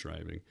some stunt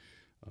driving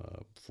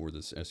for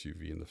this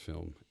SUV in the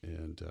film.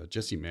 And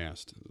Jesse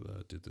Mast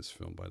did this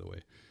film, by the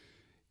way.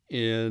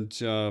 And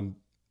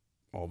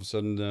all of a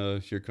sudden,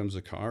 here comes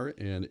a car,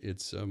 and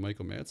it's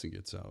Michael Madsen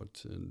gets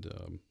out, and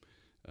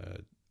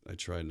I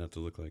tried not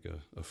to look like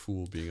a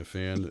fool being a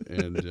fan,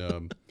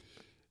 and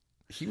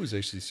he was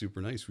actually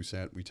super nice.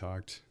 We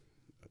talked,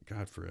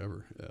 God,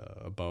 forever,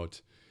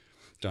 about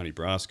Donnie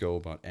Brasco,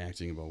 about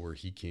acting, about where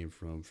he came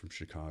from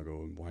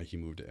Chicago, and why he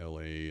moved to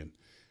L.A., and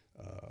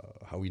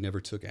how he never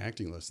took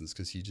acting lessons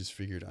because he just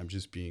figured, I'm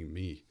just being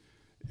me.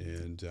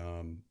 And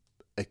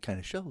it kind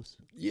of shows.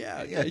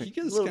 Yeah, he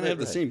gets kind of have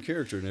the same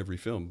character in every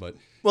film, but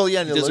he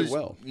does it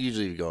well.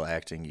 Usually you go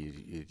acting,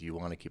 you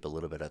want to keep a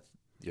little bit of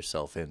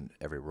yourself in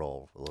every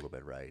role a little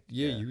bit, right?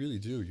 Yeah, you really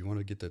do. You want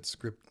to get that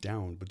script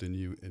down, but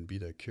then and be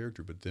that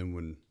character. But then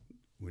when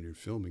you're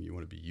filming, you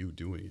want to be you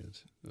doing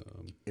it.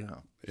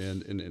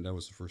 And I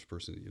was the first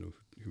person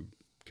who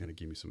kind of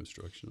gave me some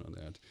instruction on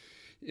that.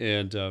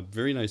 And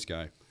very nice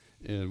guy.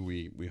 And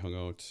we hung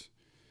out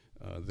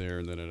there,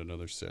 and then at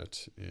another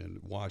set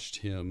and watched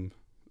him.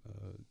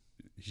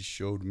 he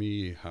showed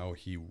me how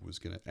he was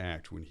going to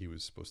act when he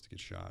was supposed to get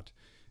shot,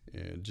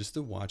 and just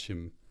to watch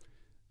him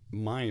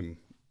mime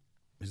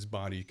his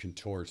body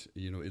contort,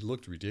 it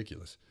looked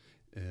ridiculous.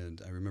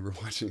 And I remember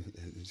watching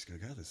and just go,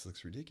 God, this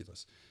looks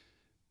ridiculous.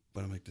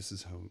 But I'm like, this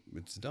is how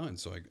it's done.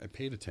 So I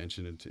paid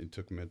attention and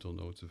took mental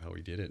notes of how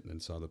he did it, and then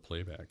saw the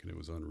playback, and it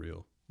was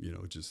unreal.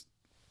 It just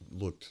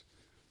looked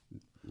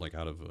like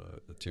out of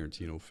a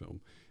Tarantino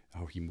film,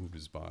 how he moved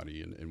his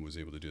body and was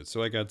able to do it.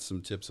 So I got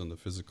some tips on the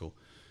physical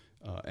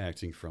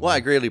acting from Well, him. I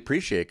greatly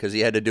appreciate it because he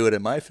had to do it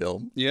in my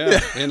film. Yeah,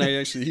 and I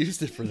actually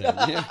used it for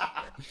that. Yeah.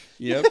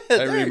 Yep.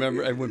 I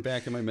remember I went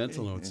back in my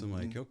mental notes. I'm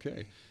like,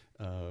 okay.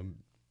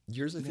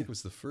 Yours, I think,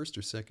 was the first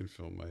or second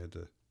film I had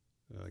to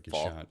get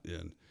Fall. shot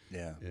in.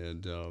 Yeah.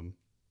 And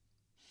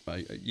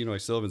I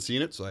still haven't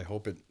seen it, so I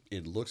hope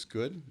it looks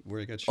good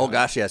where I got shot. Oh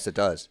gosh, yes, it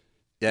does.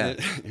 Yeah.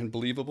 And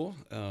believable.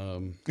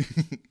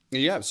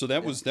 Yeah, so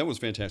that was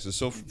fantastic.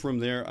 So from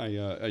there, I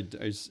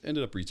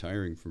ended up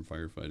retiring from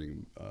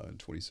firefighting in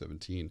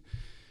 2017,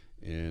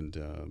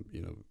 and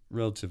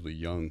relatively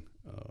young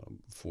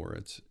for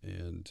it,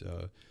 and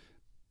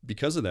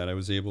because of that, I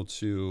was able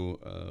to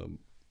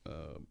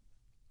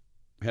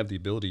have the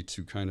ability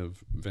to kind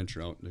of venture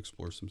out and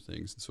explore some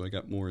things. So I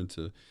got more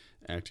into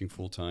acting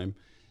full time.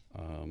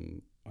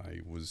 I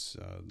was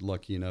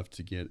lucky enough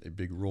to get a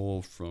big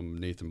role from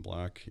Nathan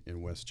Block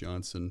and Wes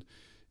Johnson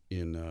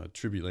in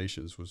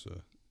Tribulations, was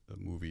a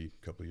movie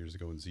a couple of years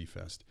ago in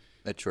Z-Fest.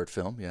 That short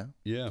film, yeah.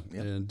 Yeah,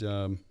 Yep.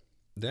 and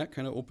that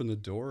kind of opened the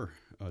door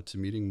to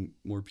meeting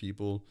more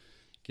people,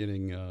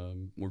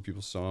 getting more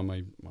people saw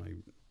my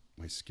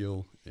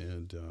skill,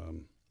 and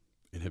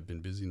have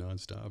been busy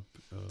nonstop.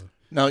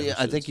 No, ever yeah,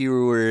 I think since.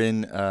 you were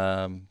in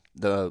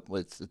the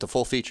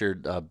full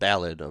featured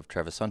ballad of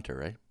Travis Hunter,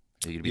 right?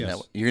 You're gonna be in Yes. that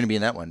one. You're going to be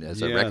in that one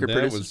as a record that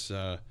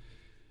producer.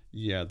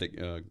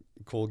 was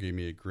Cole gave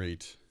me a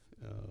great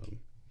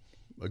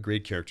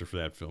character for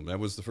that film. That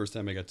was the first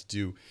time I got to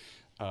do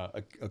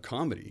a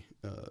comedy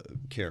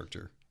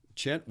character,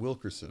 Chet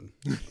Wilkerson.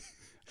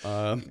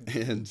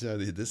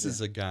 This is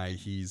a guy.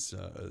 He's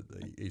a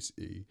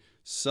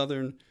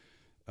Southern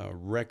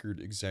record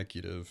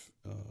executive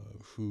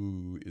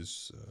who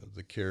is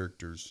the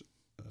character's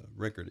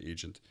record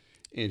agent,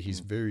 and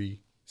he's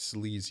very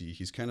sleazy.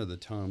 He's kind of the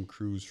Tom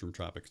Cruise from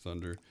Tropic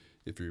Thunder,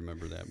 if you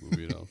remember that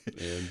movie at all.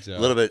 And A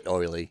little bit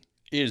oily.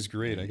 it is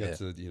great. I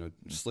got Yeah. to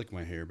slick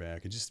my hair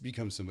back and just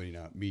become somebody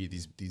not me.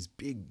 These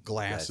big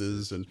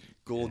glasses and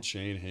gold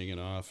chain hanging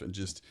off, and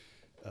just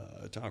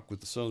talk with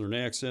the Southern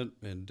accent,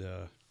 and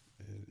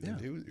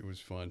it was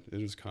fun.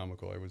 It was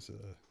comical. I was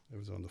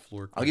on the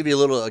floor. I'll give you a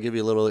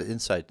little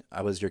insight.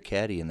 I was your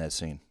caddy in that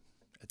scene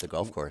at the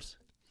golf course.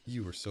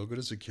 You were so good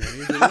as a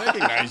caddy. I didn't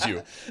recognize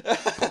you.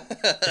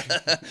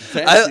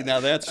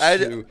 Now that's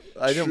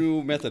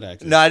true method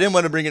acting. No, I didn't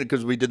want to bring it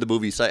because we did the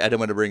movie site. I didn't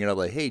want to bring it up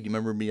like, hey, do you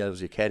remember me? I was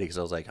your caddy, because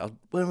I was like,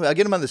 when I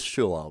get him on this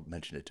show, I'll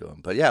mention it to him.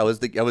 But yeah, I was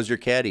your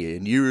caddy,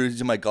 and you were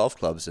using my golf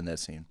clubs in that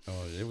scene.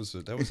 Oh, that was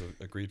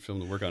a great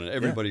film to work on.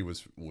 Everybody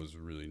was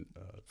really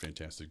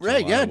fantastic.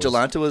 Right? Yeah,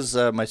 Jolanta was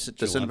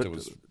Jolanta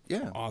was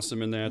yeah.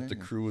 awesome in that. The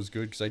crew was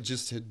good,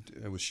 because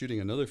I was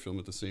shooting another film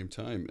at the same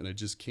time, and I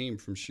just came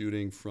from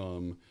shooting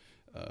from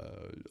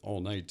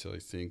all night till I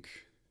think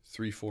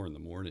 3-4 in the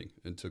morning,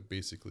 and took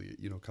basically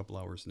a couple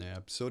hours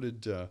nap. So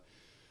did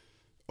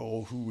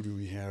who do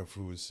we have?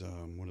 Who was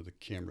one of the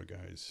camera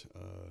guys?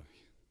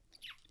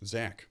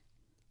 Zach.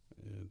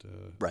 And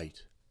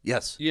Right.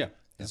 Yes. yeah,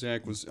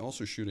 Zach was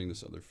also shooting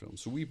this other film.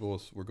 So we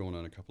both were going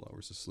on a couple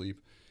hours of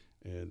sleep,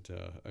 and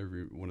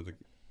one of the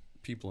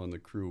people on the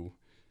crew,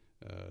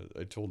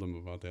 I told them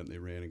about that, and they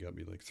ran and got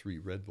me like 3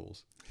 Red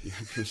Bulls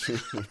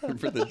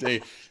for the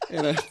day.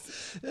 And I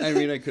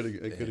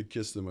could have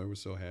kissed them. I was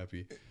so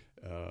happy,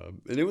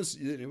 and it was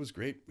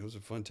great. It was a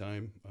fun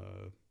time.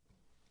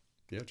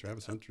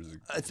 Travis Hunter.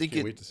 I think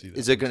can't wait to see that.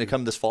 Is it going to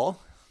come this fall?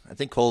 I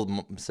think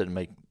Cole said it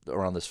might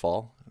around this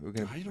fall.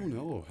 I don't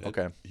know.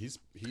 Okay. He's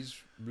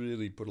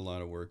really put a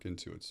lot of work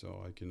into it,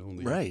 so I can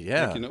only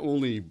I can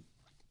only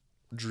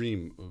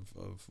dream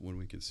of when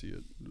we can see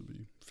it. It'll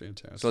be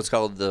fantastic. So it's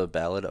called The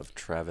Ballad of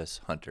Travis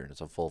Hunter.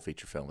 It's a full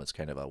feature film. It's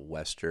kind of a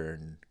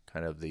western,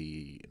 kind of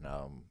the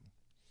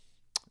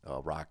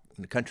rock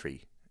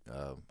country,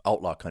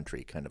 outlaw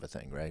country kind of a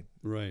thing, right?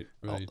 Right.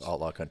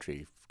 Outlaw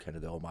country, kind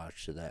of the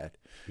homage to that,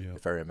 Yeah.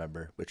 if I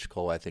remember, which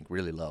Cole I think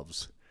really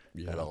loves.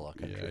 That outlaw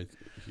country.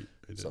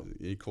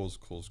 Yeah, Cole's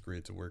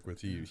great to work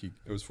with. I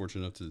was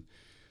fortunate enough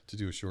to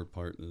do a short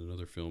part in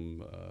another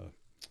film,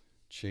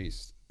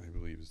 Chase, I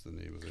believe is the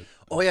name of it.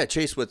 Oh yeah,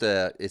 Chase with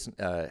it's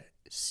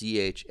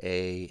Chaste.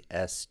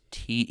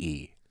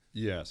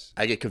 Yes.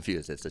 I get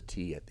confused. It's a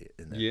T at the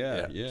in there.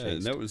 Yeah. Chase.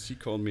 And that was, he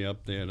called me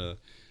up. They had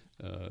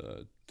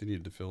they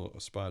needed to fill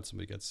a spot.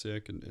 Somebody got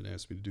sick and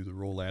asked me to do the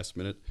role last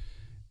minute.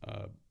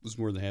 Was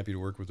more than happy to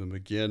work with him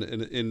again.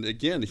 And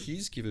again,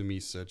 he's given me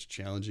such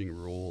challenging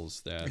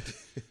roles that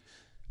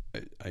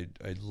I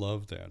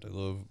love that. I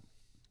love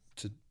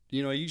to,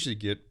 I usually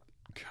get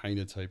kind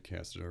of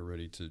typecasted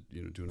already to,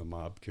 doing a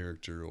mob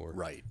character or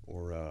Right.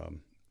 or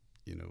an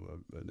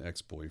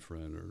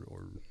ex-boyfriend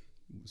or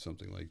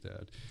something like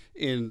that.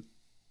 And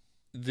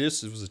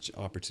this was an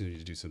opportunity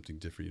to do something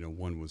different.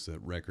 One was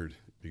that record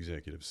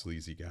executive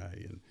sleazy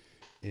guy,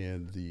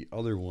 and the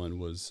other one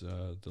was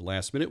the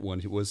last minute one.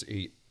 He was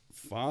a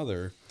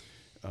father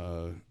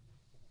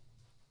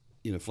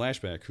in a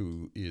flashback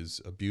who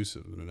is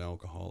abusive and an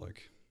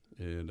alcoholic,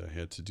 and I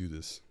had to do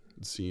this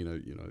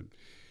scene.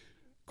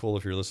 Cole,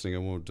 if you're listening, I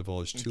won't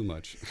divulge too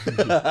much.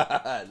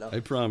 No. I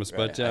promise.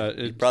 Right. But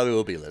You probably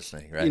will be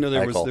listening, right?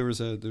 there Cole. was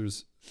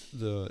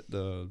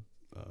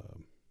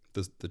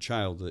the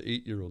child, the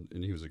 8-year-old,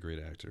 and he was a great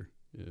actor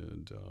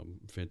and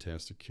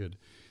fantastic kid.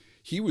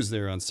 He was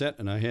there on set,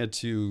 and I read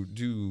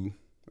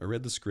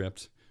the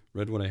script,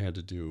 read what I had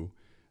to do,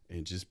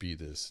 and just be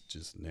this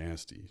just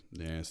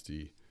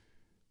nasty,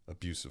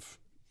 abusive,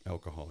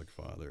 alcoholic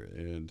father.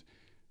 And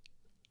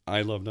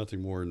I love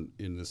nothing more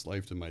in this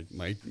life than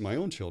my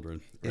own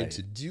children. Right. And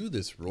to do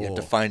this role, You have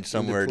to find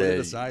somewhere and to put to it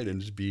aside and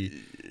just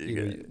be.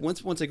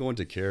 Once I go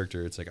into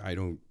character, it's like I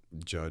don't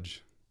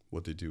judge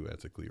what they do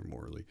ethically or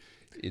morally.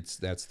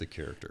 That's the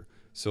character.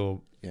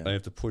 So Yeah. I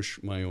have to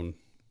push my own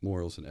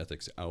morals and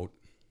ethics out,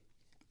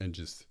 and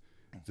just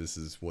this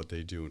is what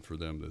they do, and for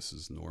them this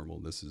is normal.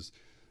 This is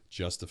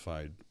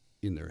justified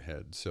in their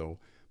head. So,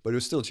 but it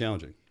was still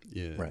challenging,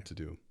 Right. to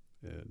do,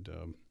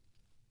 and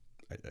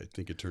I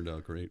think it turned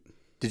out great.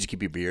 Did you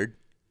keep your beard?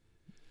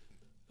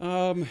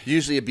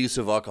 Usually,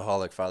 abusive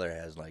alcoholic father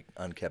has like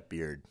unkept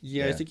beard.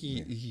 Yeah, I think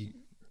he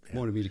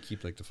wanted me to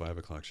keep like the 5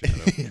 o'clock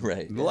shadow.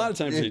 Right. A lot of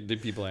times the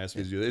people ask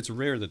me to do that. It's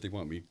rare that they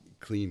want me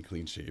clean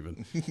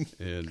shaven,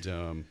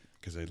 and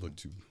because I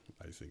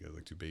think I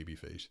look too baby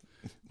faced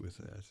with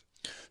that.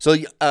 So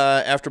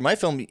after my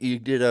film, you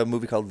did a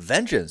movie called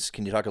Vengeance.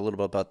 Can you talk a little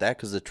bit about that?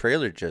 Because the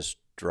trailer just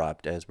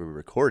dropped as we were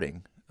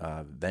recording.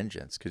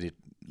 Vengeance. Could you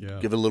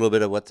give a little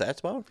bit of what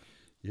that's about?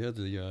 Yeah,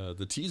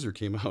 the teaser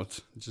came out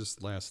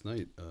just last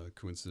night,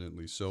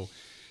 coincidentally. So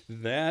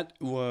that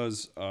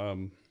was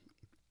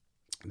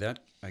that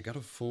I got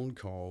a phone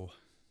call.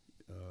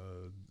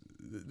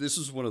 This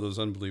is one of those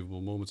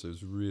unbelievable moments I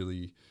was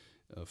really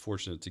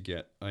fortunate to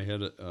get. I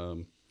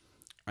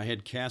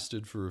had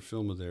casted for a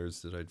film of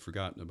theirs that I'd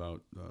forgotten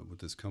about with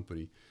this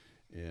company,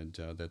 and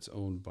that's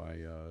owned by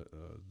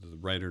the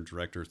writer and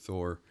director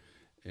Thor,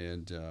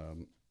 and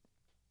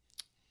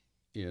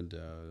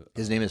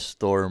his name is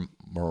Thor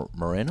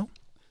Moreno.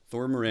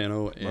 Thor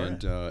Morano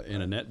and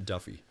Annette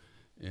Duffy,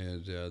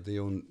 and they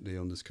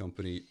own this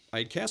company. I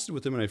had casted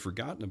with them and I'd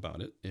forgotten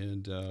about it,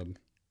 and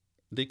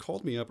they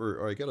called me up,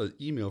 or I got an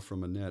email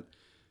from Annette,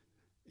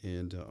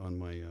 and on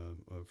my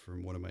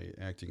from one of my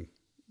acting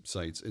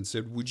sites, and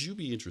said, "Would you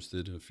be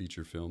interested in a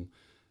feature film?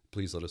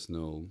 Please let us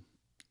know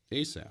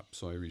ASAP."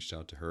 So I reached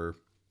out to her,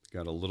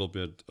 got a little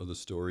bit of the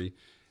story.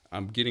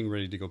 I'm getting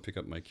ready to go pick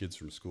up my kids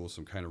from school, so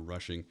I'm kind of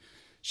rushing.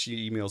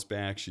 She emails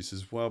back. She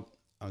says, "Well,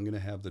 I'm going to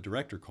have the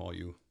director call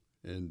you,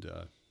 and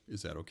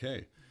is that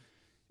okay?"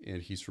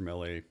 And he's from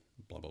LA,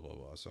 blah blah blah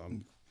blah. So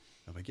I'm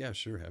like, "Yeah,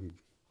 sure. Have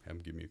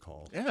him give me a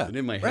call." Yeah, and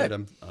in my head,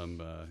 I'm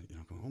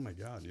going, "Oh my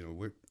God,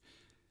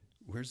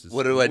 where's this?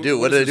 What do I do?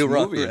 What did I do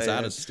wrong?" Movie? It's Right.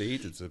 out of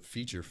state. It's a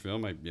feature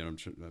film.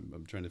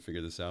 I'm trying to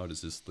figure this out.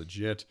 Is this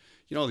legit?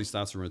 All these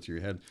thoughts run through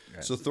your head.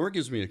 Right. So Thor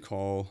gives me a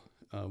call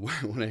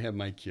when I have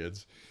my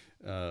kids.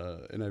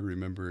 And I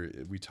remember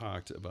we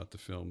talked about the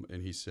film,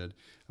 and he said,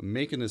 "I'm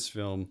making this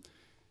film.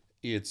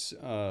 It's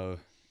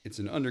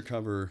an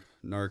undercover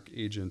narc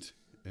agent,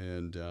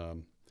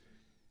 and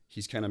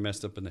he's kind of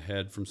messed up in the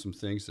head from some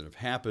things that have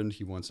happened.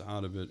 He wants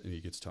out of it, and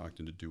he gets talked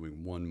into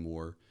doing one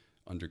more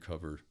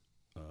undercover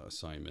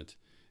assignment,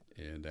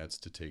 and that's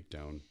to take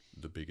down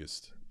the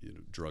biggest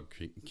drug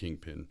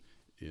kingpin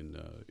in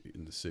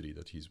the city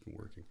that he's been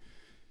working."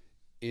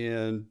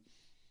 And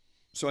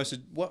so I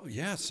said, "Well,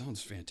 yeah, it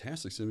sounds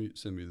fantastic.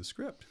 Send me the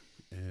script."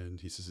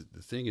 And he says,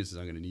 "The thing is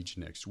I'm going to need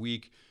you next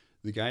week.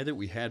 The guy that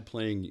we had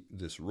playing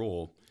this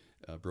role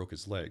broke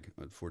his leg,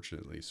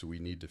 unfortunately, so we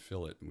need to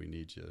fill it, and we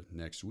need you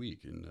next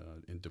week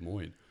in Des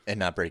Moines." And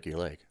not break your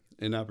leg.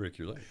 And not break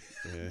your leg.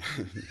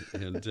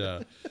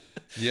 And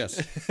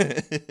yes.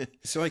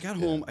 So I got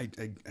home. I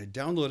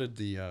downloaded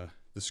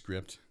the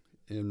script,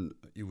 and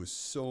it was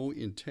so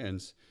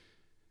intense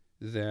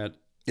that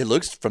It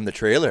looks from the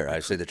trailer. I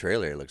say the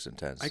trailer looks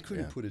intense. I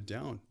couldn't put it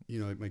down.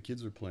 My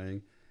kids were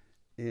playing,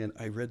 and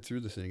I read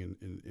through the thing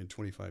in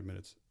 25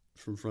 minutes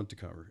from front to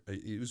cover.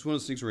 It was one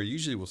of those things where I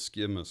usually will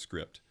skim a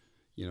script,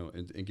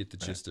 and get the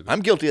gist of it. I'm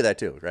guilty of that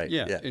too, right?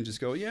 Yeah, and just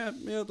go, yeah,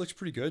 it looks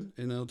pretty good,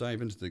 and I'll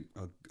dive into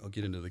I'll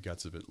get into the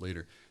guts of it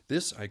later.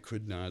 This I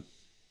could not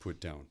put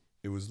down.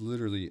 It was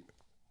literally,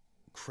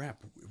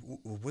 crap.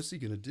 What's he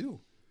gonna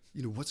do?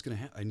 What's gonna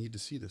happen? I need to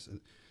see this.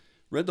 And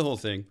read the whole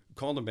thing,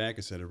 called him back.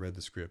 I said, "I read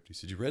the script." He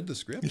said, "You read the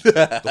script?"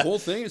 The whole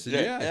thing? I said,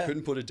 yeah. I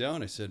couldn't put it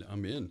down. I said,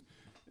 "I'm in."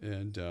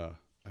 And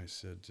I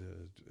said,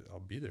 "I'll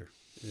be there."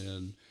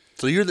 And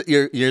so you're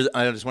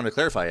I just want to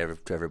clarify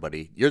to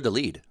everybody, you're the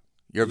lead.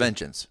 You're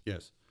Vengeance.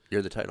 Yes.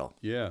 You're the title.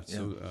 Yeah.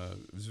 So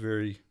I was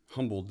very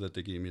humbled that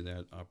they gave me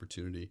that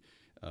opportunity.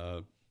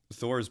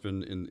 Thor has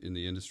been in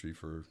the industry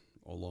for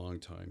a long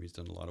time. He's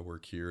done a lot of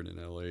work here and in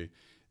LA.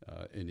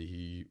 and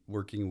he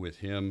working with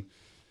him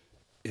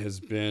has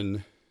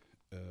been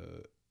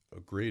a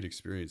great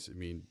experience. I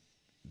mean,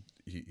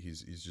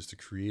 he's just a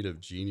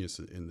creative genius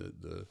in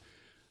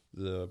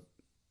the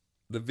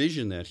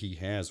vision that he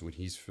has when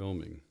he's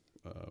filming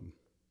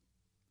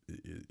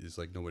is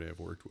like nobody I've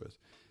worked with,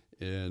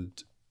 and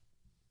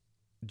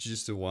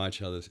just to watch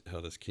how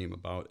this came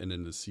about, and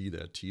then to see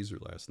that teaser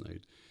last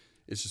night,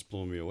 it's just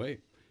blown me away.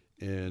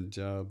 And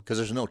because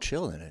there's no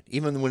chill in it,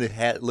 even when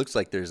it looks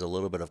like there's a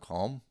little bit of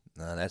calm.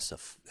 No,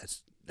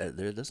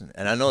 there doesn't.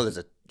 And I know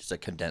there's just a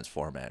condensed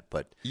format,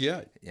 but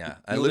yeah,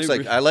 it looks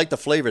like I like the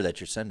flavor that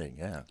you're sending.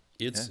 Yeah,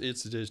 it's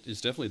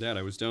definitely that.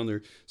 I was down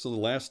there. So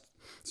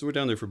we're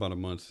down there for about a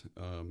month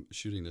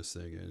shooting this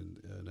thing,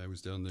 and I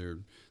was down there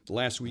the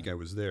last week I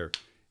was there.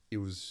 We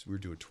were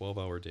doing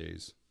 12-hour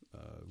days.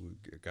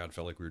 God,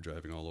 felt like we were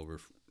driving all over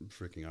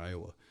freaking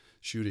Iowa,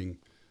 shooting.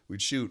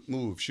 We'd shoot,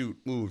 move, shoot,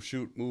 move,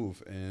 shoot,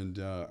 move. And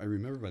I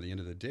remember by the end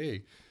of the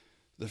day,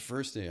 the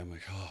first day, I'm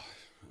like, oh,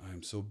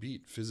 I'm so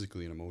beat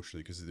physically and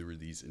emotionally because there were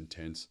these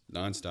intense,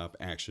 nonstop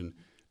action,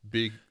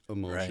 big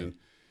emotion.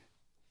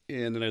 Right.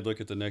 And then I'd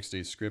look at the next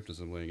day's script as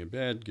I'm laying in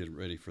bed, getting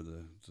ready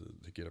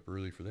to get up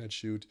early for that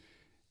shoot.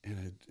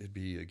 And it'd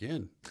be,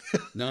 again,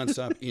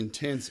 nonstop,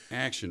 intense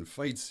action,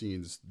 fight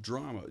scenes,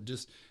 drama,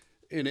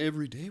 and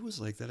every day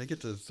was like that. I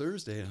get to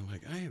Thursday, and I'm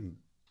like, I am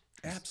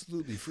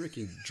absolutely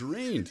freaking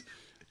drained.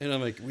 And I'm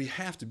like, we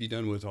have to be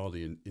done with all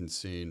the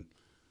insane,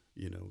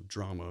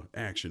 drama,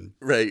 action.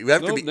 Right. We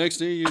have to be. Next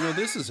day,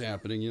 this is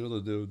happening.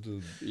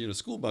 The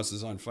school bus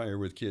is on fire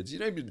with kids.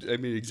 I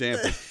mean,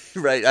 example.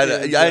 Right.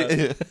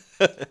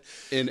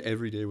 And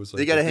every day was like,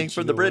 they got to hang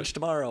from the bridge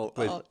tomorrow.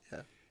 But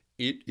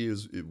it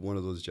is one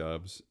of those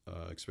jobs,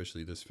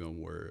 especially this film,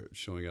 where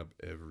showing up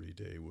every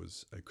day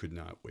I could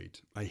not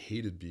wait. I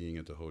hated being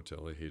at the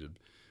hotel. I hated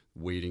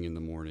waiting in the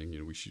morning.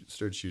 We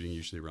started shooting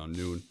usually around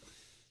noon.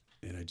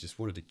 And I just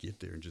wanted to get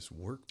there and just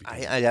work.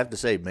 I have to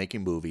say,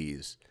 making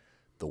movies,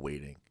 the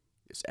waiting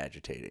is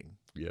agitating.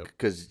 Yeah.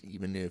 Because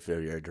even if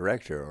you're a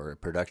director or a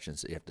production,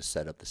 you have to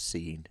set up the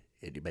scene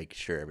and you make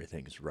sure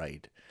everything's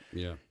right.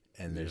 Yeah.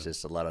 And there's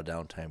just a lot of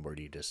downtime where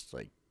you just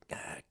like,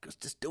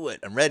 just do it.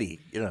 I'm ready.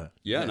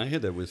 Yeah, and I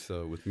had that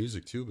with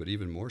music too, but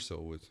even more so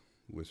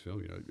with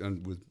film.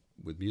 And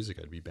with music,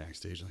 I'd be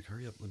backstage like,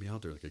 hurry up, let me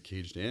out there like a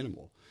caged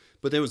animal.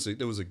 But there was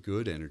a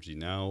good energy.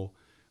 Now.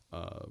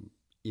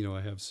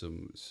 I have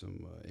some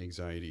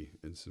anxiety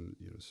and some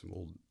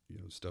old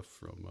stuff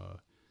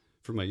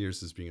from my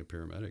years as being a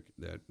paramedic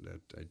that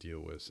I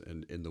deal with,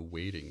 and the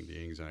waiting,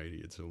 the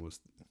anxiety, it's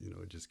almost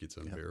it just gets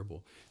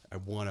unbearable. I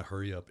want to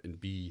hurry up and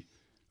be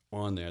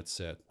on that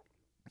set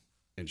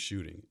and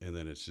shooting, and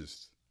then it's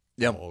just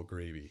all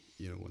gravy.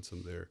 Once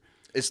I'm there,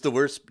 it's the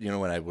worst.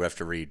 When I have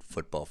to read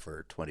football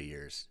for 20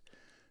 years,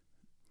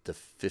 the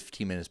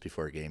 15 minutes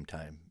before game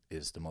time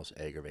is the most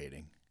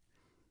aggravating.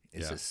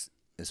 It's just.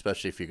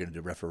 Especially if you're going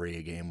to referee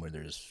a game where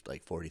there's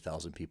like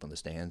 40,000 people in the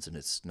stands and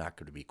it's not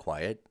going to be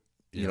quiet.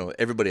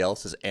 Everybody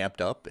else is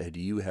amped up and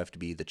you have to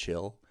be the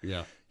chill.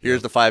 Yeah.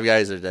 Here's the five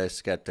guys that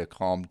just got the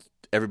calm.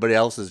 Everybody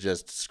else is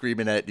just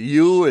screaming at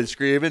you and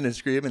screaming and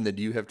screaming. Then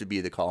you have to be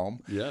the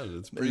calm. Yeah.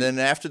 That's pretty. And then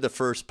after the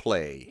first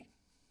play,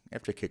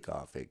 after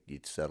kickoff, you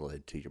settle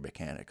into your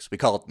mechanics. We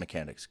call it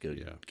mechanics. Get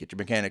your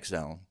mechanics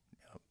down.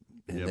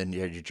 And then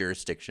you have your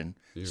jurisdiction.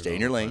 Stay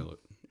in your lane. Pilot.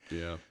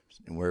 Yeah.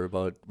 And worry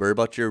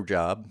about your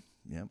job.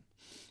 Yeah,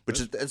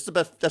 that's the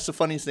best. That's the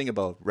funniest thing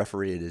about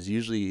refereeing is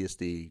usually it's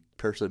the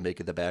person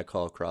making the bad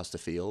call across the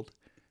field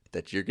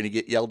that you're going to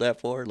get yelled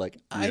at for. Like,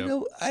 I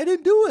know I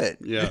didn't do it.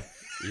 Yeah,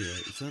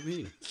 it's not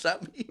me. It's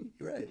not me.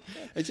 Right.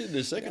 I think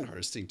the second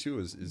hardest thing too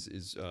is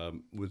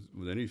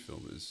with any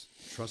film is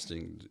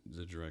trusting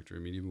the director. I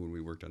mean, even when we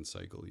worked on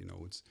Cycle,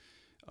 it's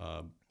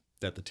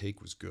that the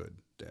take was good,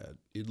 that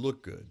it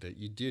looked good, that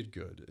you did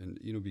good,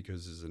 and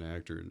because as an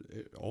actor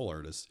and all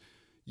artists,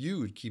 you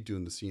would keep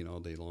doing the scene all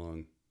day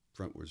long.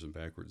 Frontwards and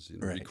backwards,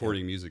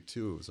 recording music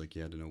too. It was like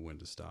you had to know when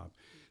to stop.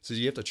 So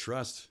you have to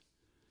trust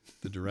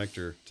the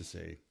director to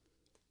say,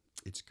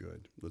 it's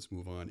good, let's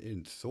move on.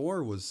 And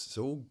Thor was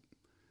so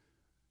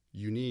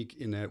unique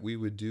in that we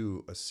would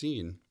do a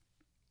scene,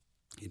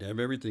 he'd have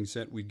everything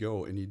set, we'd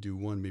go, and he'd do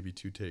one, maybe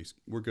two takes.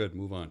 We're good,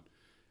 move on.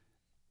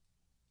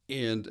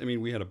 And I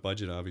mean, we had a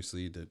budget,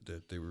 obviously,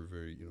 that they were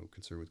very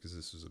concerned with because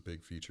this was a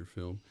big feature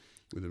film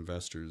with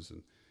investors.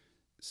 And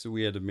so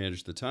we had to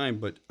manage the time.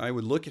 But I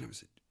would look at him and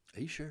say, Are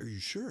you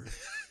sure?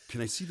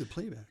 Can I see the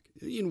playback?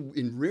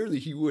 And rarely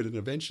he would, and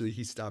eventually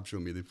he stopped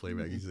showing me the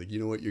playback. He's like, you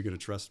know what? You're going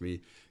to trust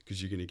me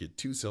because you're going to get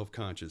too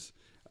self-conscious.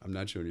 I'm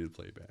not showing you the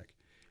playback.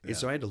 Yeah. And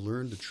so I had to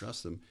learn to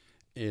trust them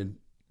and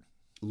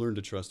learn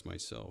to trust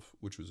myself,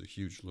 which was a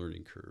huge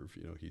learning curve.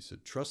 He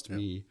said, trust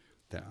me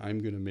that I'm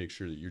going to make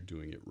sure that you're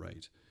doing it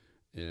right.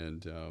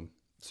 And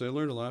so I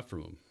learned a lot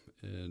from him.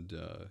 And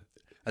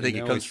I think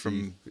it comes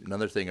from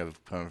another thing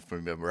of coming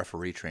from a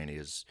referee training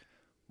is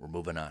we're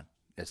moving on.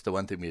 It's the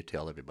one thing we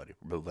tell everybody.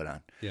 We're moving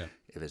on. Yeah.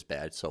 If it's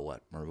bad, so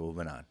what? We're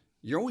moving on.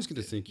 You're always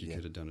going to think you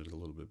could have done it a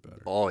little bit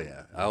better. Oh,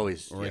 yeah. I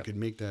always. Or I could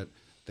make that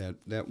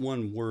that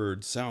one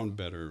word sound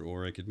better,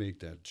 or I could make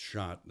that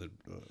shot,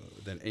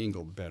 that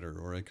angle better,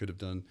 or I could have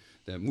done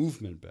that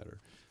movement better.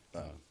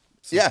 To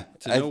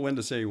know when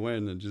to say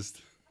when and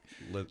just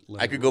let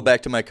I could go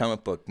back to my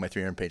comic book, my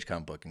 300-page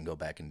comic book, and go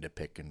back and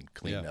nitpick and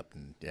clean up.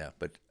 And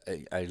but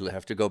I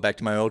have to go back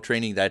to my old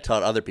training that I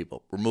taught other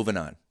people. We're moving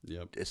on.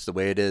 Yep. It's the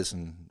way it is,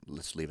 and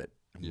let's leave it.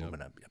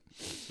 Moving on. Yep.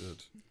 That's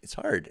it. It's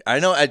hard. I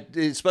know,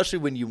 especially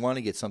when you want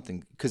to get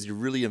something because you're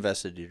really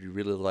invested. You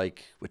really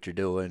like what you're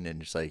doing,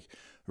 and it's like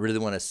really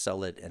want to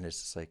sell it, and it's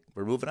just like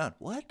we're moving on.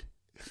 What?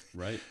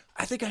 Right.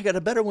 I think I got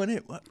a better one.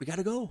 What? We got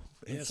to go.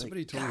 Yeah. It's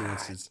Somebody like, told me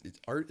once,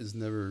 art is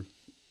never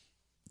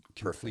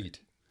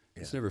complete.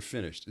 It's never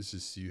finished. It's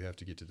just you have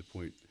to get to the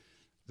point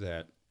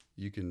that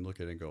you can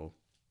look at it and go,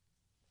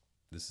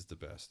 "This is the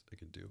best I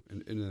can do,"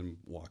 and then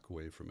walk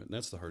away from it. And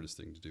that's the hardest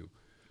thing to do.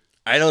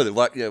 I know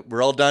that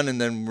we're all done,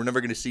 and then we're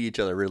never going to see each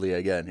other really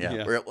again. Yeah,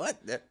 Yeah. we're at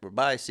what? We're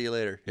bye. See you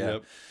later. Yeah,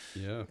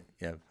 Yep.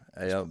 Yeah.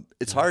 yeah.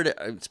 It's hard,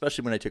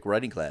 especially when I take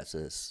writing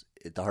classes.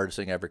 The hardest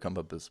thing I ever come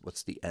up is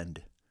what's the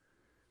end,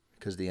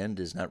 because the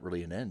end is not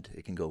really an end.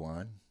 It can go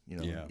on.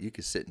 You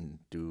could sit and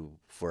do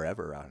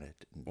forever on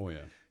it. And Oh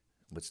yeah.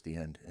 what's the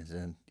end? And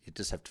then you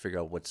just have to figure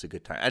out what's a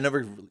good time.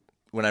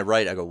 When I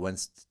write, I go,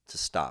 when's to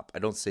stop? I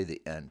don't say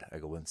the end. I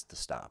go, when's to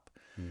stop?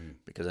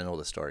 Because I know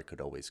the story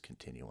could always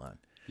continue on.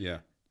 Yeah.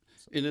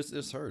 And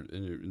it's hard.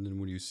 And then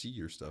when you see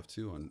your stuff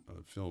too on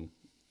film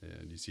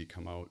and you see it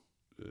come out,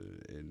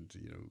 and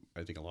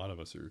I think a lot of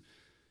us are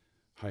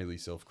highly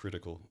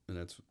self-critical, and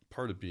that's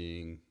part of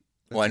being.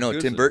 Well, I know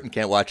Tim Burton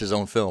can't watch his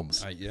own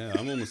films.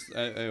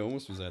 I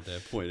almost was at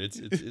that point.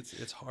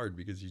 It's hard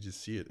because you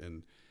just see it,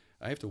 and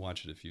I have to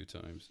watch it a few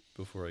times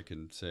before I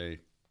can say,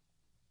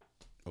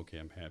 okay,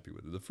 I'm happy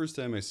with it. The first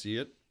time I see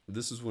it,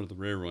 this is one of the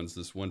rare ones.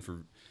 This one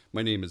for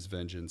My Name is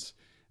Vengeance.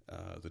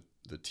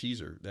 The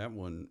teaser, that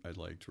one I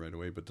liked right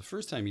away. But the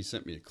first time he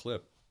sent me a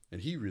clip,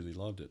 and he really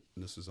loved it,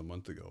 and this was a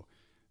month ago,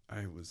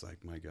 I was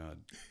like, my God,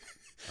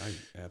 I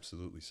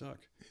absolutely suck.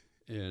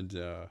 And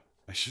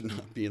I should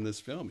not be in this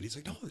film. And he's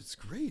like, no, it's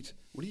great.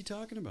 What are you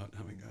talking about? And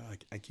I'm like, oh,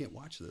 I can't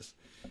watch this.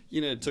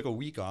 It took a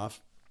week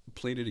off,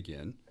 played it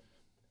again.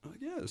 I'm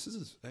like, yeah, this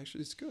is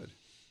actually, it's good.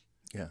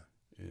 Yeah.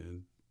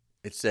 And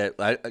it's that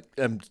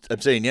I'm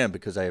saying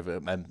because I'm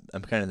kind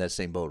of in that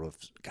same boat of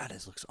God,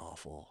 this looks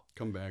awful.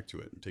 come back to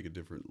it and take a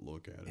different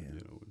look at it,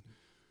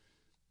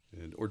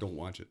 and or don't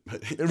watch it.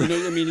 But you do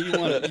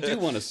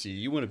want to see,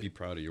 you want to be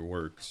proud of your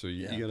work, so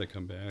you got to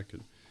come back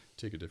and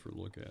take a different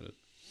look at it.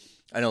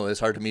 I know it's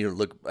hard to me to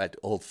look at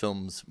old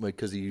films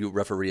because you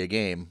referee a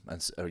game,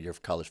 or your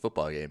college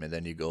football game, and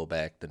then you go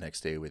back the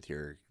next day with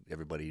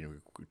everybody in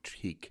your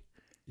critique.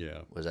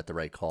 Yeah. Was that the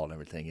right call and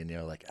everything? And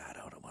you're like, I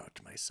don't want it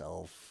to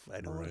myself. I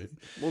don't. Right.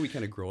 Well, we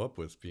kind of grow up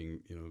with being,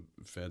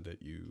 fed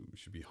that you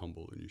should be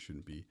humble and you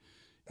shouldn't be,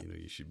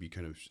 you should be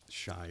kind of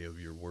shy of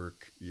your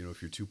work.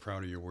 If you're too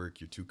proud of your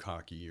work, you're too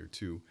cocky, you're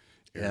too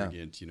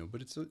arrogant.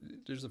 But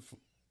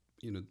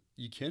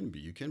you can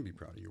be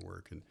proud of your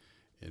work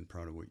and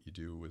proud of what you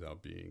do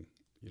without being,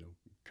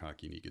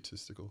 cocky and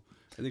egotistical.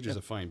 I think there's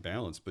a fine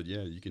balance, but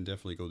you can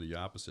definitely go the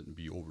opposite and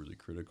be overly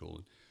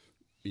critical.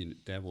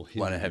 That will hinder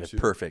want to you have too. it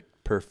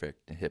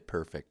perfect, and hit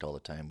perfect all the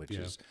time, which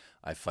is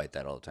I fight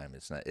that all the time.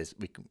 It's not.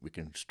 We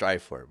can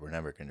strive for it. We're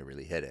never going to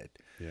really hit it.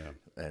 Yeah.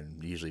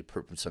 And usually,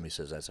 when somebody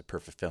says that's a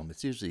perfect film,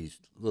 it's usually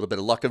a little bit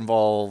of luck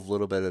involved, a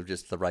little bit of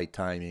just the right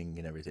timing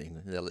and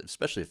everything.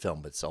 Especially a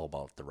film, it's all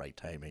about the right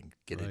timing.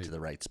 Get it to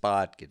the right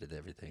spot, get it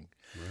everything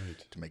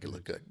to make it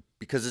look good.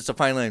 Because it's a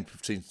fine line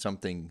between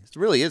something. It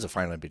really is a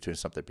fine line between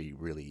something being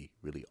really,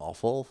 really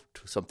awful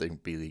to something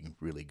being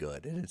really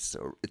good, and it's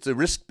a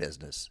risk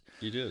business.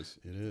 It is.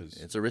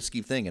 It's a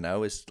risky thing, and I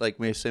always like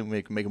when I say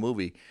make a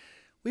movie.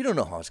 We don't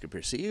know how it's going to be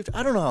perceived.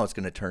 I don't know how it's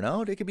going to turn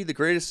out. It could be the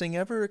greatest thing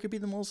ever. It could be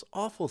the most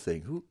awful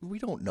thing. We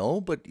don't know,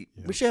 but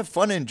we should have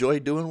fun and enjoy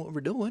doing what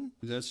we're doing.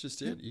 That's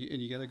just it.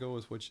 And you got to go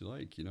with what you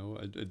like.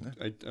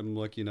 I'm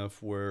lucky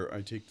enough where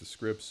I take the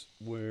scripts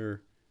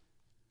where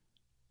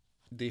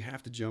they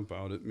have to jump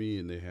out at me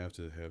and they have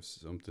to have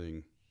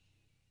something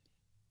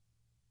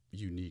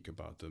unique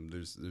about them.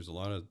 There's a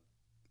lot of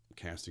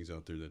castings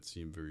out there that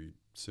seem very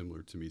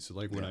similar to me. So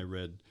like when I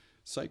read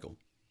Cycle,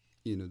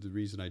 the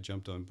reason I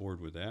jumped on board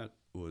with that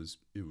was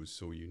it was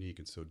so unique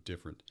and so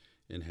different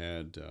and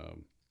had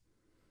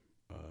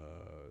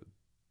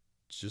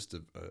just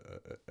a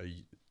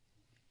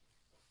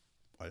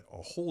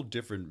whole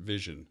different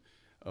vision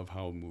of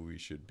how a movie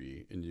should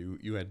be. And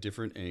you had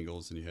different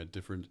angles and you had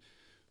different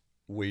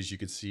ways you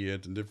could see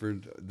it and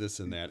different this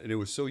and that. And it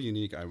was so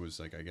unique. I was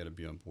like, I got to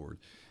be on board.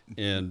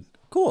 And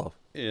cool.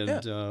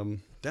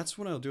 And that's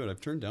when I'll do it.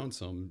 I've turned down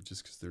some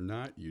just because they're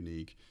not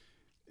unique.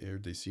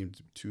 They seem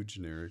too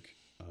generic.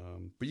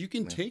 But you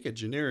can take a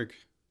generic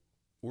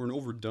or an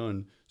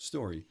overdone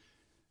story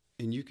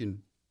and you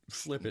can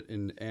flip it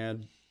and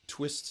add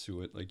twists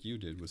to it like you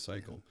did with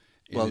Cycle.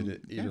 And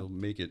it'll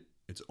make it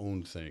its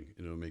own thing.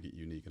 And it'll make it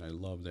unique. And I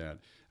love that.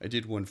 I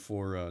did one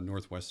for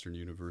Northwestern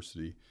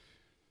University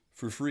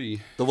for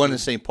free. The one in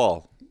St.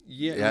 Paul.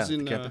 Yeah, it Yeah, was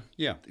in campus.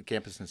 yeah. The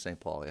campus in St.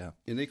 Paul, yeah.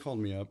 And they called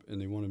me up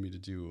and they wanted me to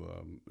do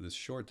this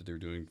short that they were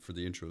doing for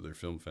the intro of their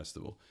film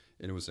festival,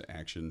 and it was an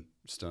action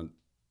stunt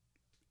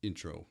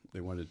intro. They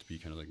wanted it to be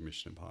kind of like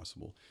Mission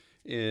Impossible,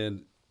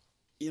 and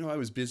I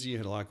was busy, I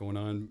had a lot going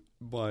on,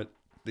 but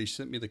they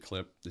sent me the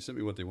clip. They sent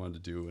me what they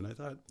wanted to do, and I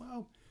thought,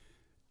 wow,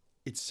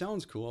 it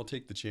sounds cool. I'll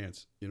take the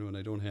chance, and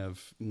I don't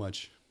have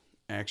much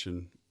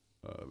action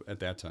at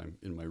that time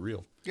in my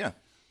reel. Yeah.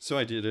 So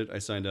I did it. I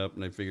signed up,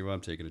 and I figured, well, I'm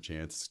taking a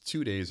chance.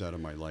 2 days out of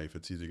my life,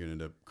 it's either going to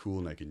end up cool,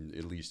 and I can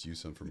at least use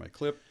some for my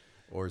clip,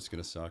 or it's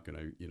going to suck, and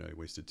I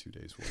wasted 2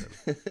 days,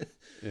 whatever.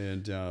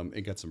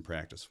 and got some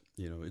practice.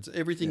 It's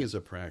everything is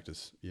a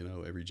practice.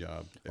 Every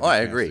job. Every I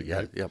agree. casting,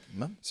 Yeah. right?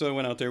 Yep. So I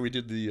went out there. We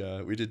did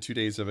 2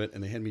 days of it,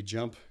 and they had me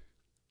jump,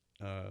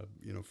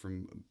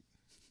 from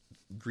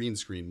green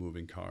screen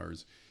moving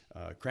cars,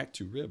 cracked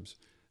 2 ribs.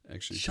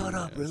 Actually, Shut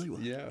up! Really?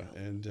 Yeah,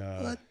 and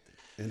What?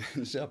 and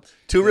ended up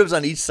 2 ribs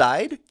on each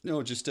side?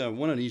 no, just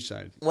one on each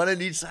side. One on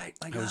each side.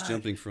 My I God. was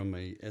jumping from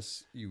a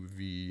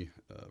SUV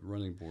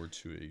running board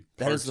to a.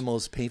 That is parked- the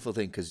most painful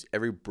thing because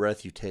every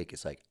breath you take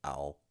is like,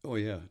 ow. Oh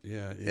yeah.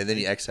 And then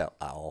you exhale,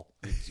 ow.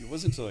 It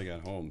wasn't until I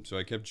got home, so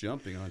I kept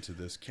jumping onto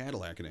this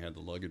Cadillac, and I had the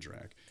luggage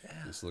rack,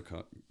 this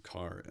little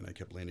car, and I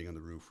kept landing on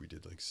the roof. We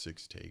did like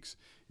 6 takes,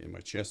 and my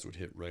chest would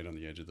hit right on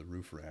the edge of the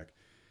roof rack.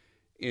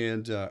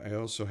 And I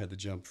also had to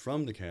jump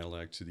from the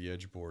Cadillac to the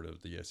edge board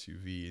of the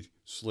SUV,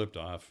 slipped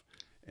off,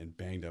 and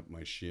banged up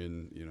my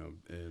shin,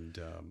 and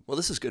Well,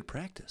 this is good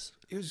practice.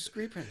 it was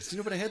great practice.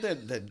 But I had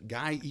that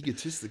guy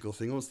egotistical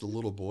thing, almost the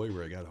little boy,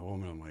 where I got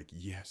home and I'm like,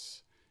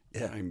 yes,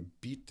 Yeah. I'm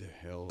beat to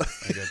hell.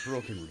 I got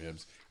broken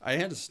ribs. I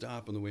had to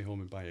stop on the way home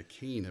and buy a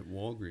cane at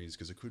Walgreens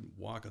because I couldn't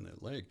walk on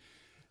that leg.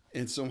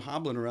 And so I'm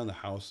hobbling around the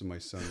house, and my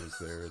son was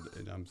there,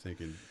 and I'm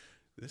thinking,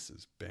 this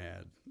is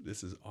bad.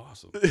 This is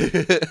awesome.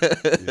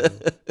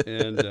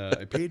 And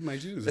I paid my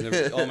dues.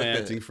 And all my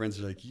acting friends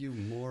are like, you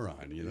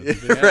moron. They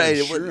have Right.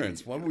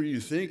 insurance. What were you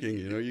thinking?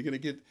 You're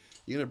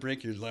gonna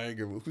break your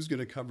leg, or who's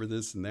gonna cover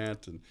this and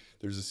that? And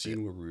there's a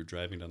scene where we were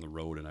driving down the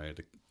road, and I had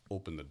to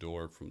open the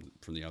door from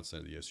the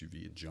outside of the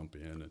SUV and jump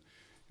in. And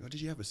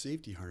did you have a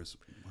safety harness?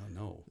 Well,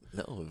 no.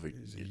 No. He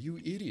said, you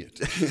idiot.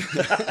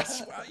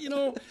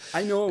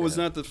 I know it was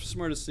not the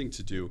smartest thing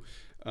to do,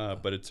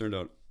 but it turned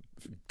out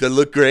They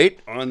look great.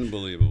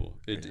 unbelievable.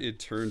 It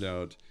turned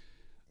out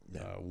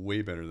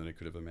way better than I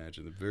could have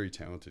imagined. A very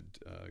talented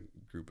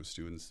group of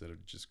students that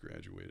have just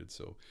graduated.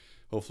 So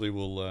hopefully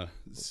we'll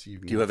see.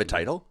 Do you have a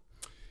title?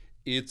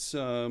 It's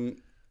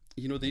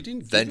they didn't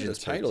give Vengeance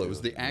it a title. Part It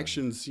was the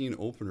action scene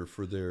opener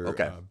for their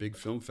Okay. big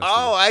film festival.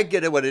 Oh, I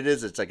get it. What it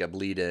is? It's like a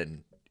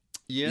bleed-in.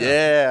 yeah.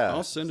 Yeah.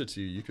 I'll send it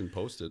to you. You can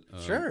post it.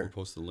 Sure. We'll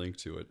post the link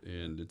to it,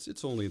 and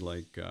it's only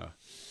like I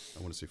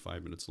want to say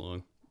 5 minutes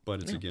long,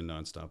 but it's again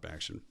nonstop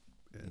action,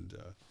 and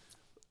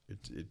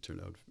it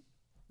turned out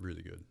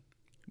really good.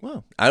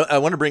 Well, I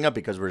want to bring up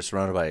because we're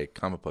surrounded by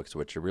comic books,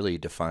 which are really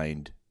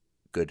defined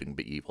good and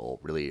evil,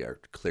 really are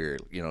clear,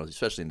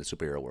 especially in the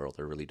superhero world,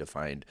 they're really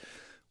defined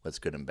what's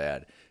good and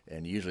bad.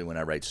 And usually when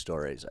I write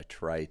stories, I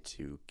try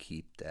to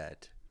keep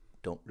that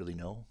don't really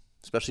know,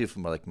 especially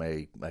from like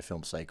my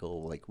film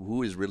cycle, like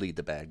who is really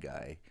the bad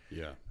guy?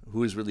 Yeah.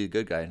 Who is really a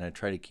good guy? And I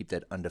try to keep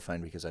that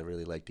undefined because I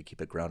really like to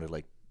keep it grounded,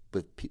 like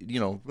with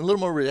a little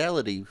more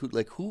reality.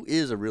 Who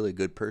is a really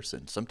good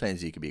person?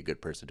 Sometimes you can be a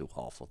good person, do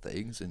awful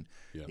things, and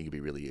you can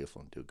be really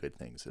evil and do good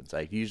things. And so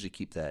I usually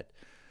keep that,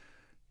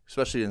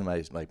 especially in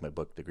my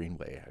book, The Green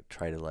Way. I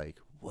try to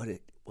what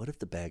if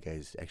the bad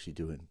guy's actually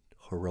doing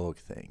heroic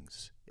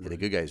things and the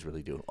good guy's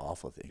really doing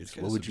awful things? It's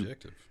kind of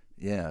subjective.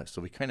 Yeah.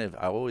 So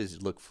I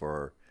always look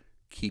for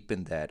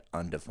keeping that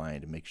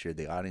undefined and make sure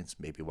the audience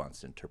maybe wants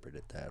to interpret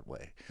it that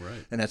way.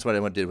 Right. And that's what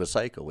I did with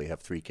Psycho. We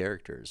have 3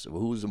 characters.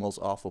 Who's the most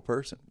awful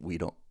person? We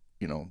don't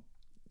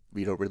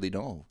really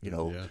know.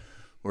 Yeah.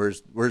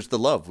 Where's the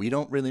love? We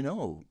don't really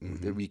know.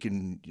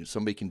 Mm-hmm.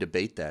 Somebody can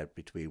debate that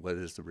between what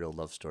is the real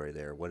love story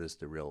there, what is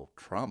the real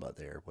trauma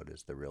there, what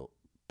is the real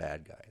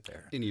bad guy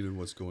there. And even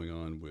what's going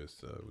on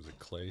with was it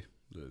Clay,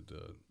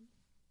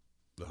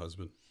 the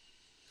husband?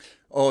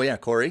 Oh yeah,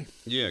 Corey.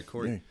 Yeah,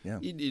 Corey. Yeah.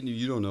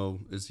 You don't know,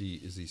 is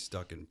he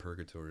stuck in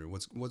purgatory, or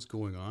what's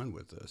going on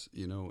with this?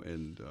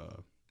 And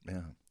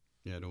Yeah.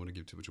 I don't want to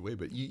give too much away,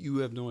 but you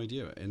have no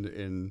idea,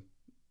 and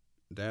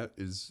that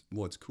is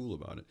what's cool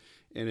about it.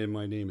 And in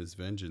My Name is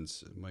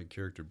Vengeance, my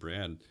character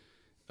Brad,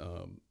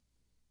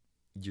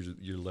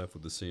 you're left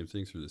with the same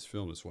thing through this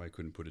film. That's why I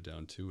couldn't put it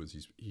down too.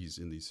 Is he's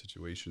in these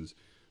situations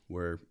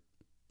where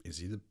is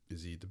he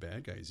the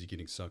bad guy? Is he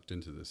getting sucked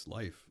into this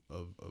life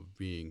of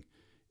being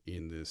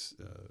in this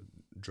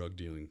drug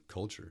dealing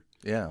culture?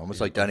 Yeah, almost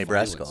And like Donnie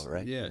violence. Brasco,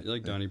 right? Yeah,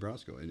 like Donnie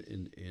Brasco,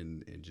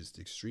 and just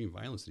extreme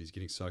violence, and he's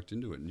getting sucked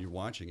into it, and you're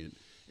watching it,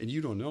 and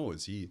you don't know,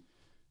 is he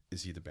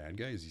the bad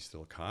guy? Is he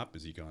still a cop?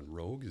 Is he gone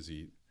rogue? Is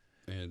he?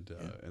 And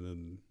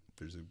then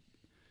there's a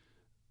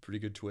pretty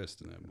good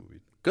twist in that movie.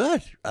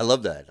 Good. I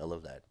love that.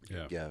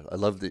 Yeah. Yeah. I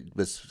love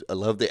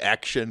the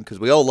action because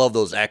we all love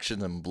those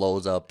action and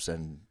blows ups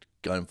and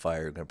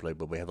gunfire, gunplay,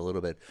 but we have a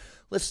little bit.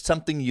 Let's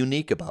something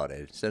unique about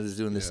it instead of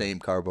doing the same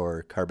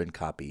carbon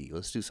copy.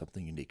 Let's do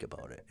something unique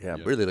about it. Yeah,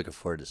 I'm really looking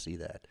forward to see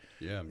that.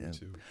 Yeah, me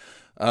too.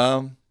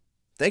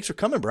 Thanks for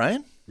coming,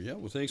 Brian. Yeah,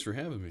 well, thanks for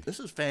having me. This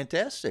is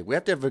fantastic. You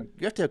have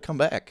to come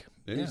back.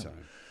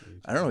 Anytime.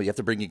 I don't know. You have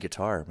to bring your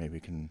guitar. Maybe we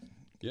can.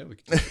 Yeah, we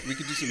could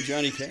do some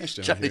Johnny Cash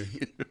down here.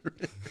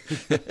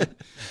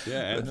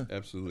 Yeah,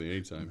 absolutely,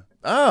 anytime.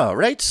 Oh,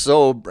 right.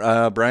 So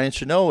Brian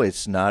should know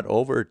it's not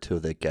over till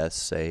the guests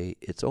say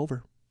it's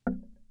over.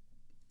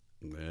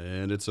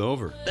 And it's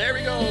over. There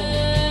we go.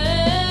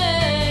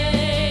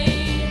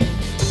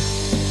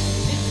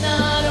 It's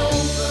not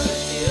over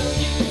till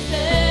you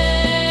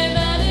say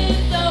that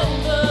it's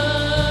over.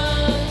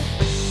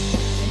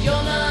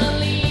 You're not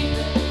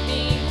leaving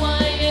me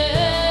quiet.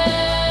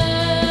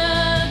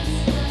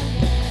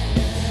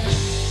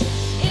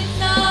 It's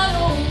not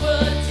over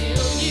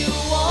till you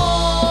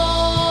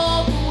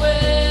walk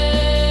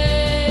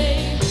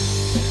away.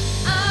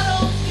 I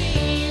don't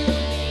see you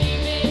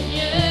leaving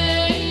yet.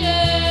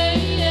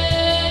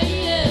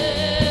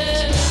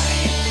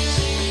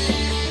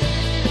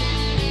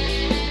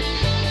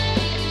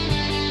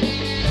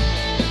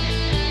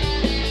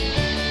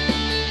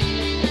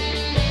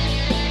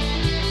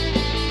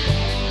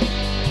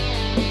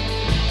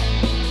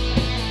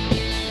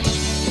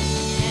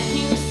 And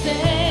you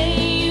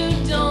say you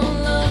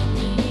don't love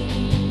me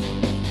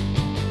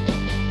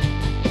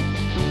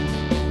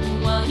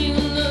while you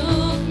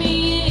look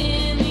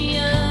me in the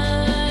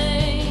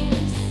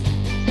eyes.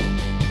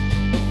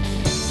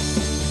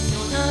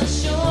 You're not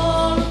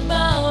sure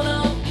about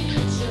our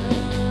future,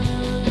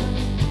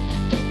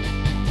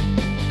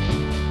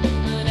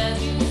 but as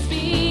you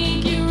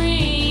speak, you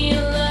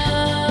realize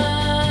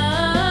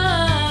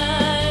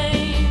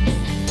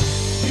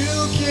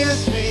You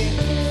kiss me